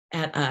looked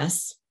at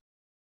us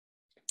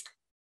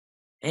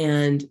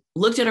and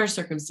looked at our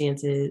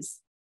circumstances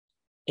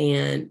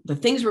and the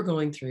things we're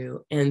going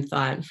through and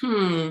thought,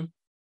 I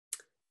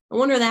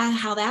wonder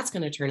how that's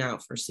going to turn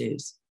out for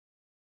Suze.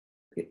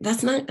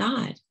 That's not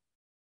God.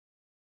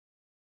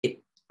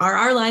 Are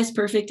our lives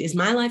perfect? Is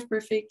my life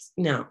perfect?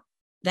 No,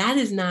 that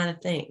is not a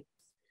thing.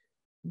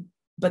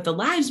 But the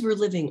lives we're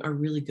living are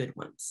really good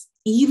ones,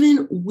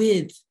 even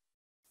with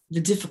the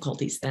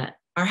difficulties that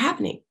are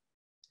happening.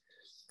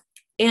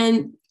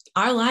 And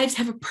our lives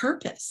have a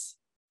purpose,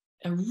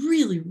 a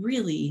really,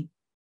 really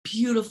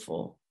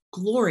beautiful,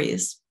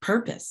 glorious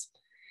purpose.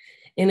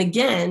 And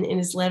again, in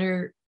his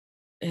letter,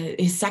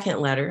 his second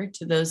letter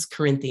to those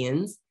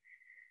Corinthians,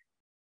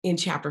 in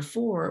chapter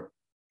 4,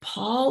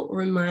 Paul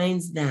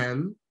reminds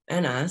them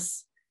and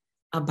us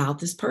about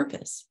this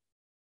purpose.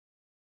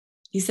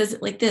 He says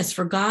it like this: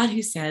 for God,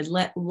 who said,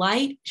 "Let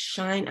light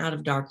shine out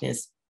of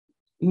darkness,"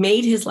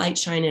 made his light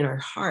shine in our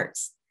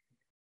hearts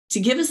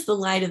to give us the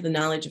light of the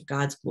knowledge of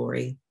God's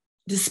glory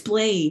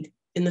displayed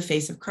in the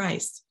face of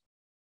Christ.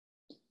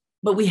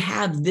 But we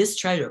have this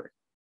treasure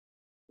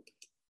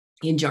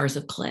in jars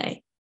of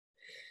clay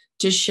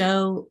to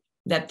show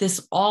that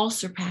this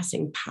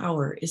all-surpassing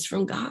power is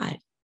from God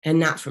and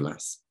not from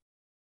us.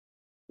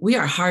 We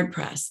are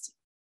hard-pressed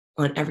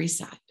on every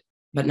side,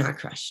 but not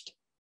crushed,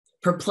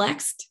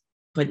 perplexed,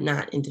 but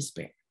not in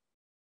despair,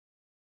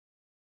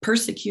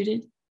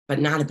 persecuted, but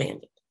not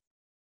abandoned,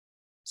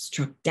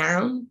 struck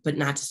down, but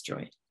not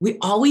destroyed. We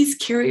always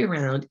carry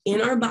around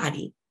in our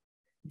body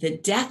the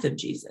death of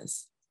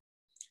Jesus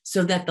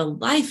so that the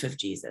life of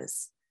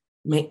Jesus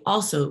may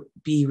also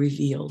be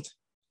revealed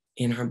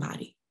in our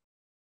body.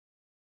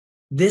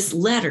 This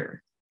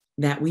letter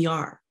that we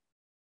are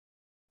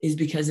is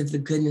because of the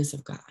goodness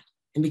of God.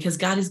 And because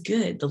God is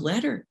good, the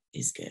letter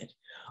is good.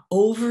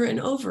 Over and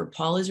over,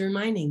 Paul is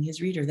reminding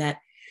his reader that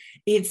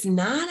it's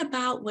not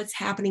about what's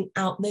happening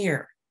out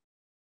there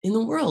in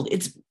the world.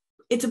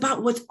 It's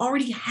about what's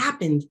already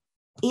happened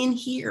in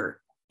here,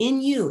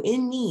 in you,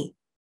 in me.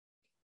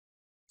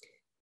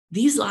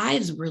 These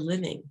lives we're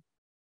living,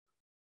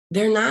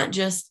 they're not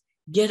just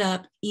get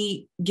up,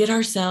 eat, get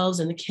ourselves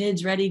and the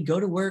kids ready, go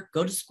to work,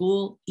 go to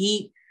school,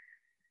 eat,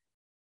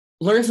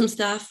 learn some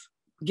stuff,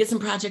 get some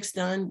projects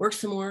done, work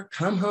some more,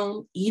 come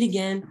home, eat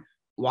again,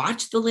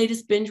 watch the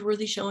latest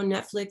binge-worthy show on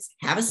Netflix,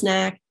 have a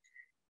snack,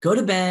 go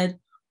to bed,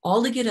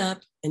 all to get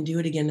up and do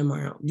it again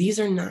tomorrow. These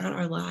are not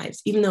our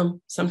lives, even though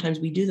sometimes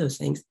we do those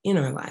things in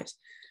our lives.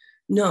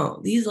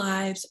 No, these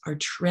lives are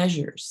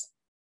treasures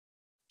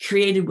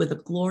created with a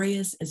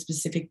glorious and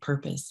specific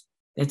purpose.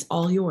 That's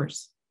all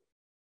yours.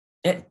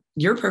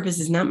 Your purpose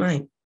is not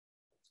mine.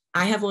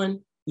 I have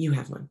one, you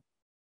have one.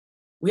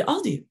 We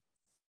all do.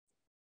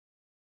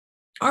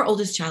 Our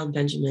oldest child,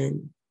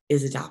 Benjamin,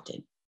 is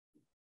adopted.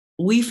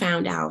 We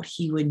found out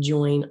he would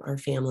join our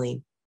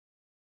family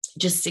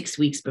just 6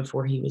 weeks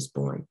before he was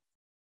born.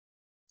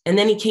 And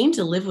then he came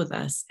to live with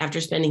us after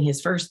spending his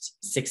first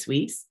 6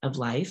 weeks of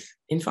life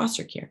in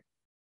foster care.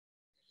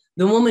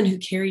 The woman who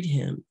carried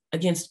him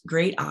against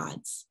great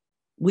odds,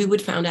 we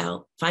would find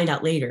out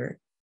later,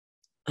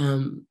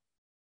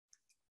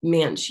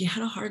 she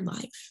had a hard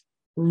life,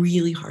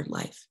 really hard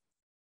life.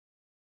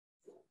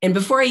 And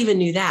before I even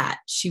knew that,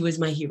 she was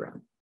my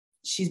hero.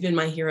 She's been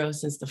my hero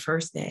since the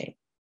first day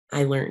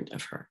I learned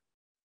of her.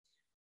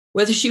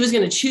 Whether she was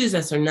going to choose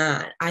us or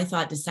not, I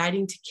thought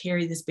deciding to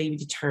carry this baby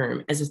to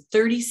term as a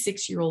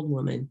 36-year-old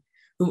woman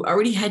who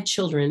already had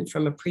children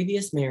from a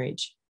previous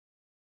marriage,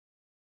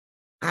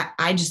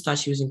 I just thought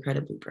she was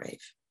incredibly brave.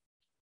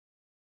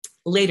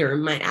 Later,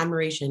 my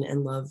admiration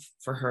and love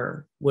for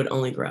her would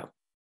only grow.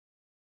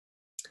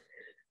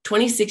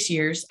 26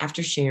 years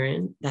after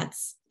Sharon,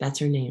 that's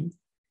her name,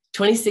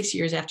 26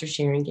 years after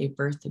Sharon gave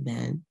birth to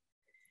Ben,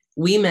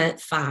 we met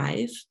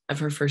 5 of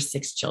her first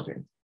 6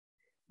 children.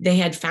 They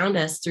had found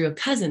us through a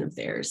cousin of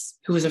theirs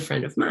who was a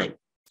friend of mine.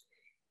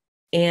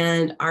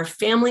 And our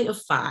family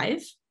of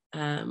 5,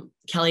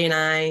 Kelly and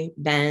I,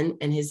 Ben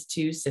and his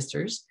 2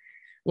 sisters,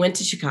 went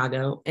to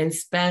Chicago and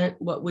spent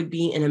what would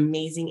be an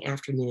amazing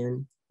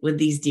afternoon with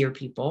these dear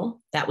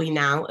people that we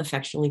now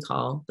affectionately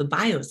call the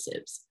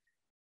biosibs.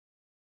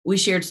 We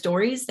shared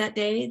stories that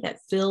day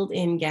that filled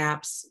in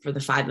gaps for the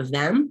 5 of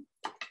them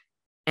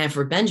and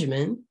for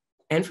Benjamin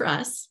and for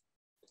us.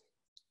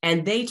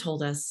 And they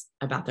told us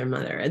about their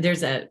mother.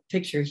 There's a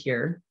picture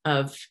here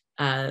of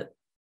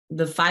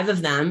the 5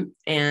 of them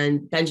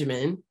and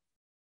Benjamin,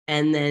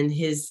 and then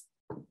his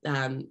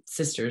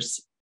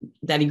sisters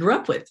that he grew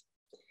up with.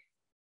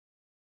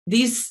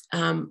 These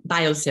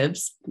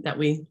biosibs that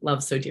we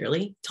love so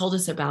dearly told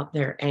us about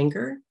their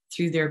anger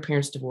through their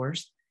parents'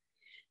 divorce,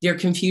 their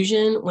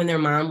confusion when their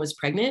mom was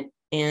pregnant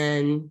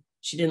and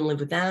she didn't live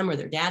with them or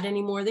their dad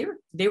anymore.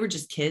 They were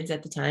just kids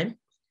at the time.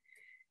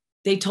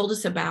 They told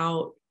us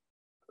about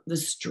the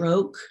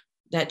stroke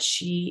that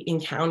she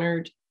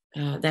encountered,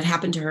 that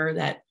happened to her,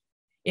 that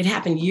it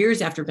happened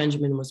years after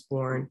Benjamin was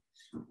born,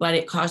 but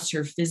it caused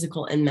her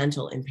physical and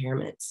mental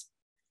impairments.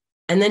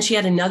 And then she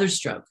had another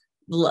stroke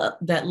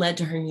that led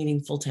to her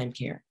needing full-time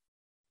care.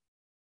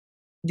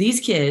 These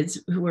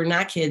kids, who were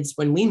not kids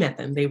when we met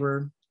them, they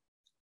were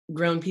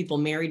grown people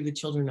married with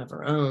children of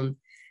their own.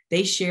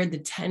 They shared the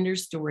tender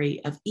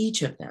story of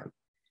each of them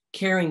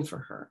caring for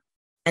her,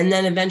 and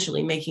then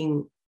eventually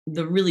making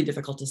the really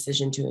difficult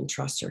decision to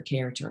entrust her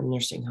care to a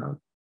nursing home.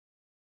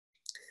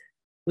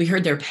 We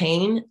heard their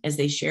pain as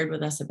they shared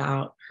with us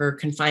about her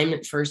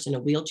confinement, first in a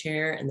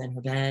wheelchair and then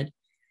her bed,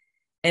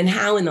 and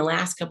how in the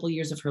last couple of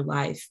years of her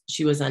life,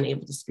 she was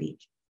unable to speak.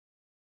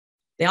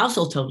 They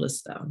also told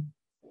us, though,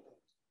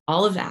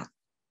 all of that,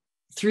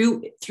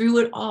 through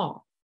it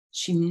all,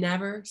 she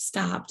never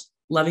stopped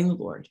loving the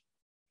Lord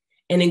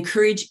and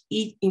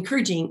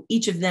encouraging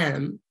each of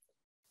them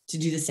to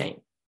do the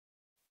same.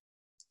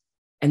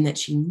 And that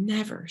she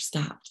never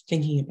stopped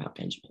thinking about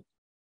Benjamin.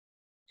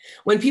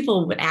 When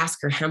people would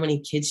ask her how many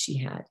kids she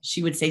had,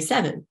 she would say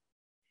 7.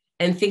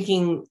 And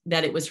thinking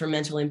that it was her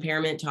mental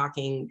impairment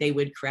talking, they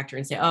would correct her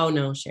and say, "Oh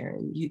no,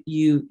 Sharon,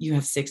 you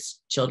have 6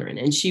 children."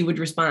 And she would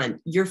respond,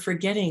 "You're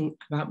forgetting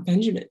about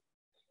Benjamin."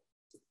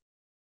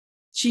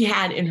 She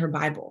had in her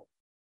Bible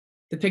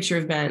the picture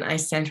of Ben I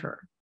sent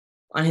her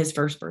on his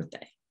first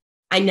birthday.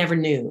 I never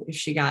knew if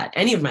she got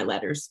any of my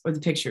letters or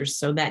the pictures.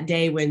 So that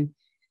day when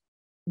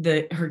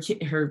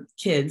her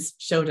kids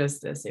showed us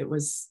this, it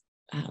was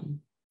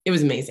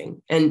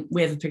amazing. And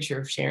we have a picture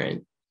of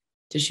Sharon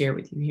to share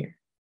with you here.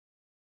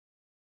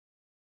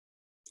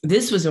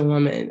 This was a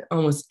woman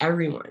almost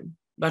everyone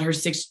but her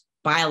 6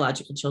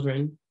 biological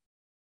children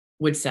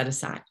would set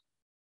aside,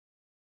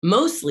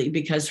 mostly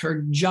because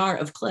her jar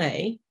of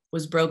clay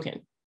was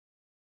broken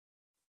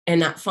and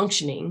not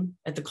functioning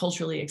at the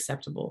culturally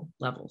acceptable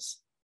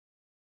levels.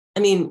 I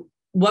mean,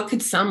 what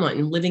could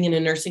someone living in a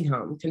nursing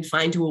home,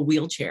 confined to a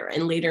wheelchair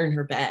and later in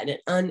her bed and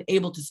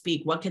unable to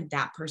speak, what could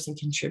that person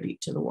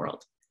contribute to the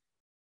world?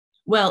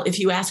 Well, if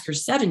you ask her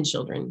 7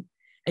 children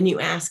and you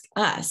ask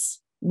us,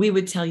 we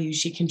would tell you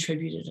she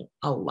contributed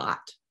a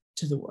lot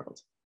to the world.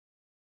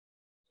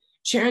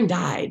 Sharon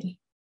died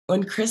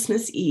on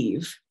Christmas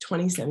Eve,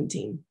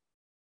 2017.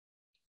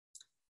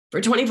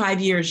 For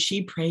 25 years,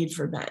 she prayed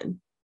for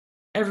Ben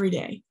every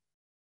day.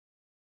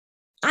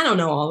 I don't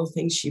know all the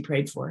things she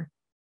prayed for.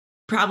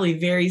 Probably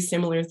very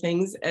similar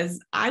things as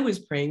I was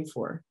praying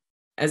for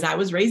as I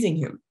was raising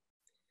him.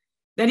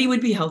 That he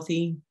would be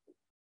healthy,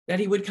 that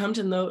he would come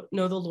to know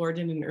the Lord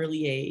in an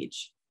early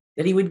age,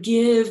 that he would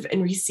give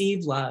and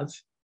receive love.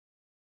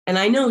 And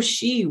I know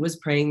she was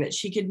praying that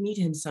she could meet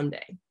him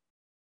someday.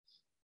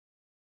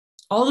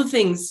 All the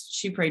things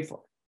she prayed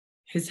for,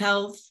 his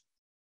health,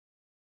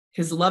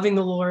 his loving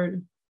the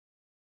Lord,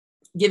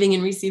 giving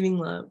and receiving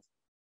love,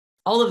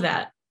 all of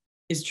that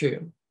is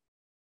true.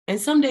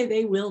 And someday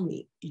they will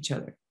meet each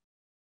other,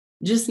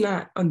 just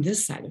not on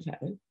this side of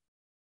heaven.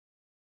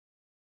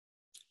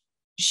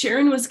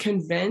 Sharon was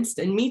convinced,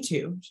 and me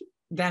too,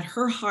 that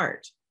her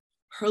heart,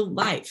 her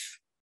life,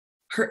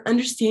 her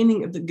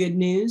understanding of the good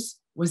news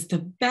was the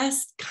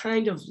best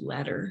kind of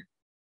letter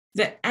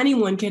that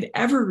anyone could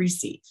ever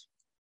receive.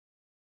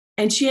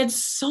 And she had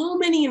so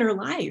many in her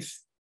life,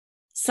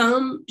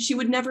 some she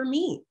would never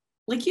meet,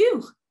 like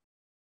you,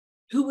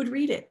 who would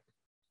read it.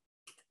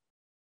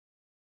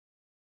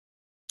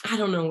 I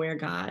don't know where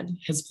God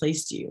has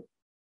placed you.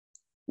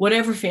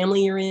 Whatever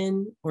family you're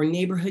in or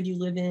neighborhood you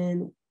live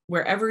in,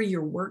 wherever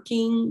you're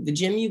working, the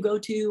gym you go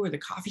to, or the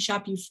coffee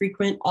shop you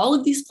frequent, all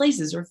of these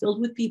places are filled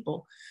with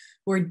people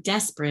who are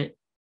desperate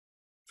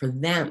for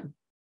them,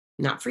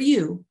 not for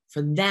you,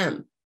 for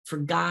them, for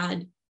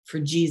God, for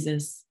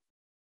Jesus,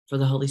 for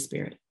the Holy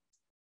Spirit.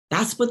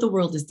 That's what the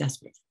world is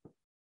desperate for.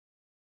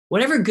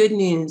 Whatever good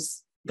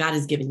news God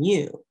has given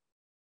you,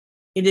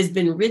 it has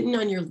been written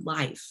on your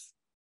life,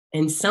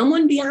 and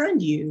someone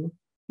beyond you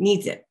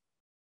needs it.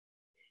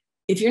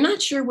 If you're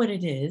not sure what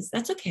it is,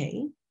 that's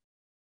okay.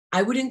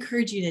 I would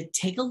encourage you to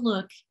take a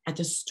look at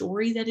the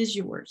story that is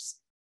yours.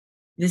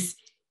 This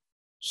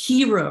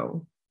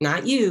hero,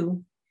 not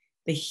you,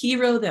 the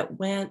hero that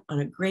went on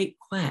a great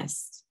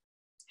quest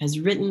has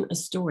written a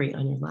story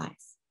on your life.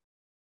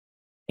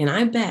 And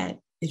I bet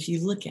if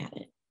you look at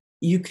it,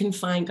 you can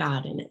find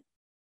God in it.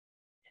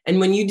 And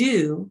when you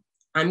do,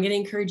 I'm going to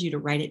encourage you to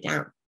write it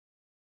down,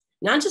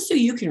 not just so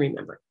you can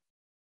remember,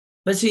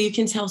 but so you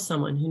can tell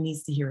someone who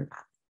needs to hear about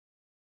it.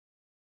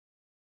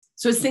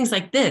 So it's things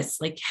like this,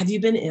 like, have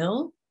you been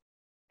ill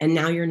and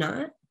now you're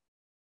not?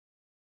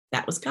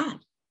 That was God.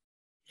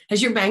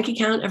 Has your bank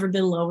account ever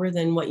been lower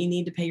than what you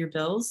need to pay your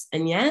bills?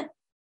 And yet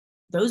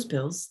those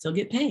bills still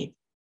get paid.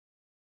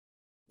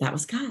 That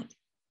was God.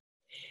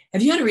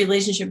 Have you had a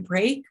relationship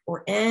break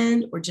or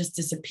end or just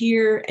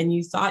disappear and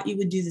you thought you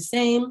would do the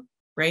same,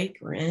 break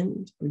or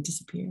end or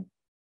disappear,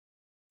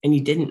 and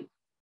you didn't?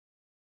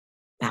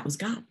 That was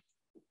God.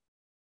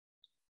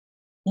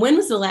 When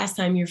was the last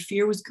time your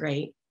fear was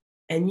great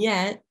and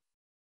yet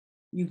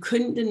you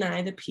couldn't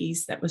deny the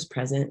peace that was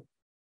present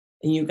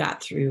and you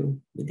got through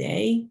the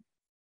day,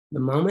 the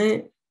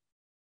moment,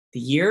 the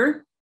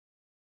year?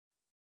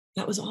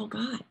 That was all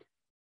God.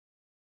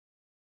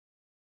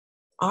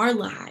 Our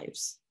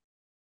lives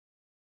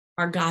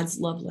are God's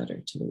love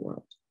letter to the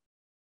world.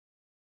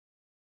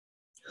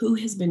 Who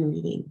has been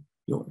reading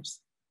yours?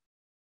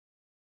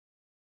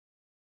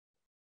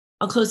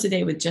 I'll close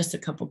today with just a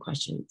couple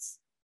questions.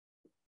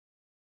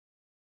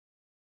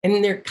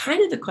 And they're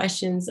kind of the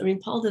questions, I mean,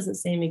 Paul doesn't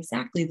say them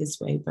exactly this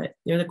way, but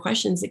they're the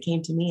questions that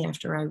came to me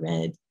after I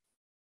read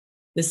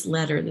this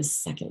letter, this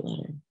second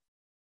letter.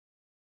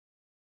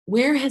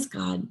 Where has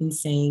God been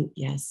saying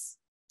yes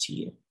to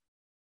you?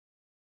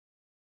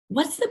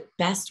 What's the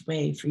best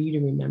way for you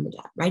to remember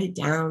that? Write it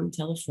down,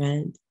 tell a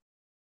friend,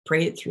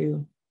 pray it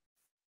through.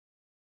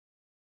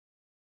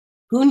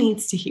 Who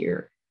needs to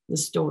hear the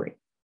story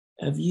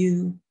of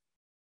you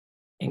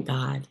and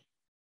God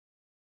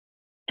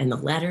and the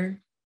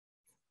letter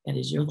that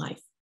is your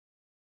life?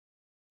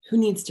 Who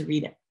needs to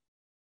read it?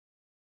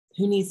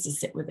 Who needs to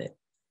sit with it?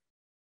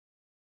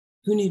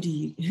 Who do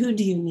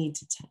you need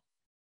to tell?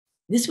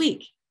 This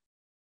week,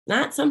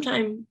 not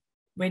sometime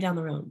way down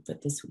the road,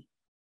 but this week.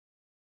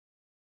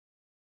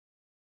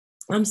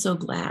 I'm so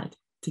glad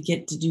to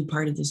get to do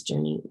part of this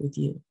journey with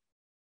you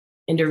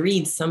and to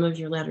read some of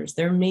your letters.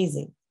 They're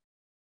amazing.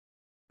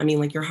 I mean,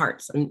 like your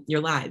hearts and your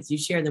lives, you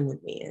share them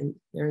with me and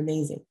they're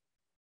amazing.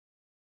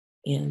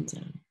 And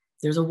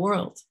there's a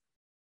world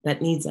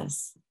that needs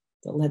us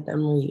to let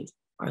them read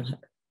our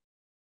letter.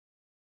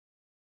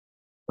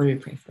 Let me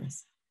pray for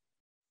us.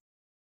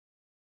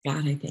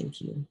 God, I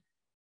thank you.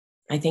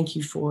 I thank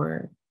you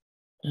for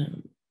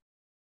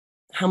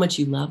how much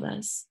you love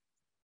us.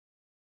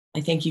 I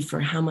thank you for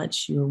how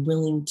much you're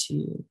willing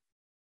to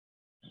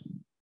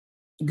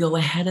go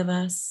ahead of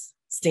us,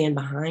 stand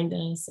behind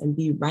us, and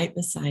be right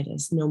beside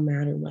us no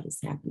matter what is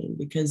happening,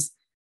 because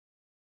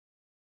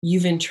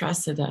you've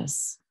entrusted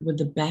us with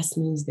the best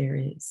news there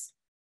is.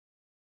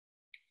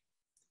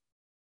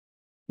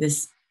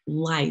 This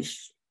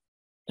life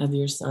of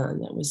your son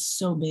that was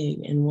so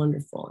big and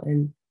wonderful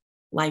and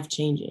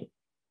life-changing,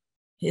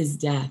 his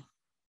death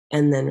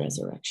and then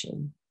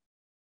resurrection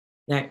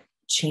that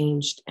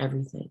changed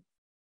everything.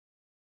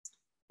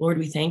 Lord,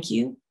 we thank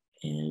you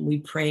and we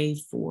pray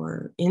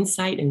for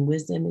insight and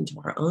wisdom into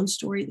our own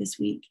story this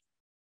week.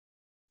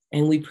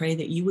 And we pray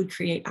that you would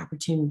create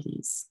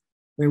opportunities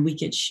where we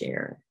could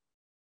share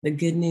the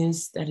good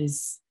news that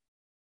is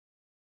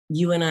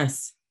you and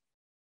us,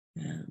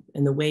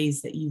 and the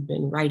ways that you've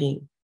been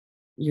writing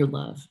your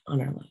love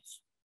on our life.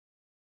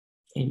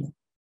 Amen.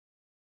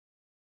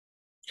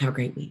 Have a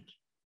great week.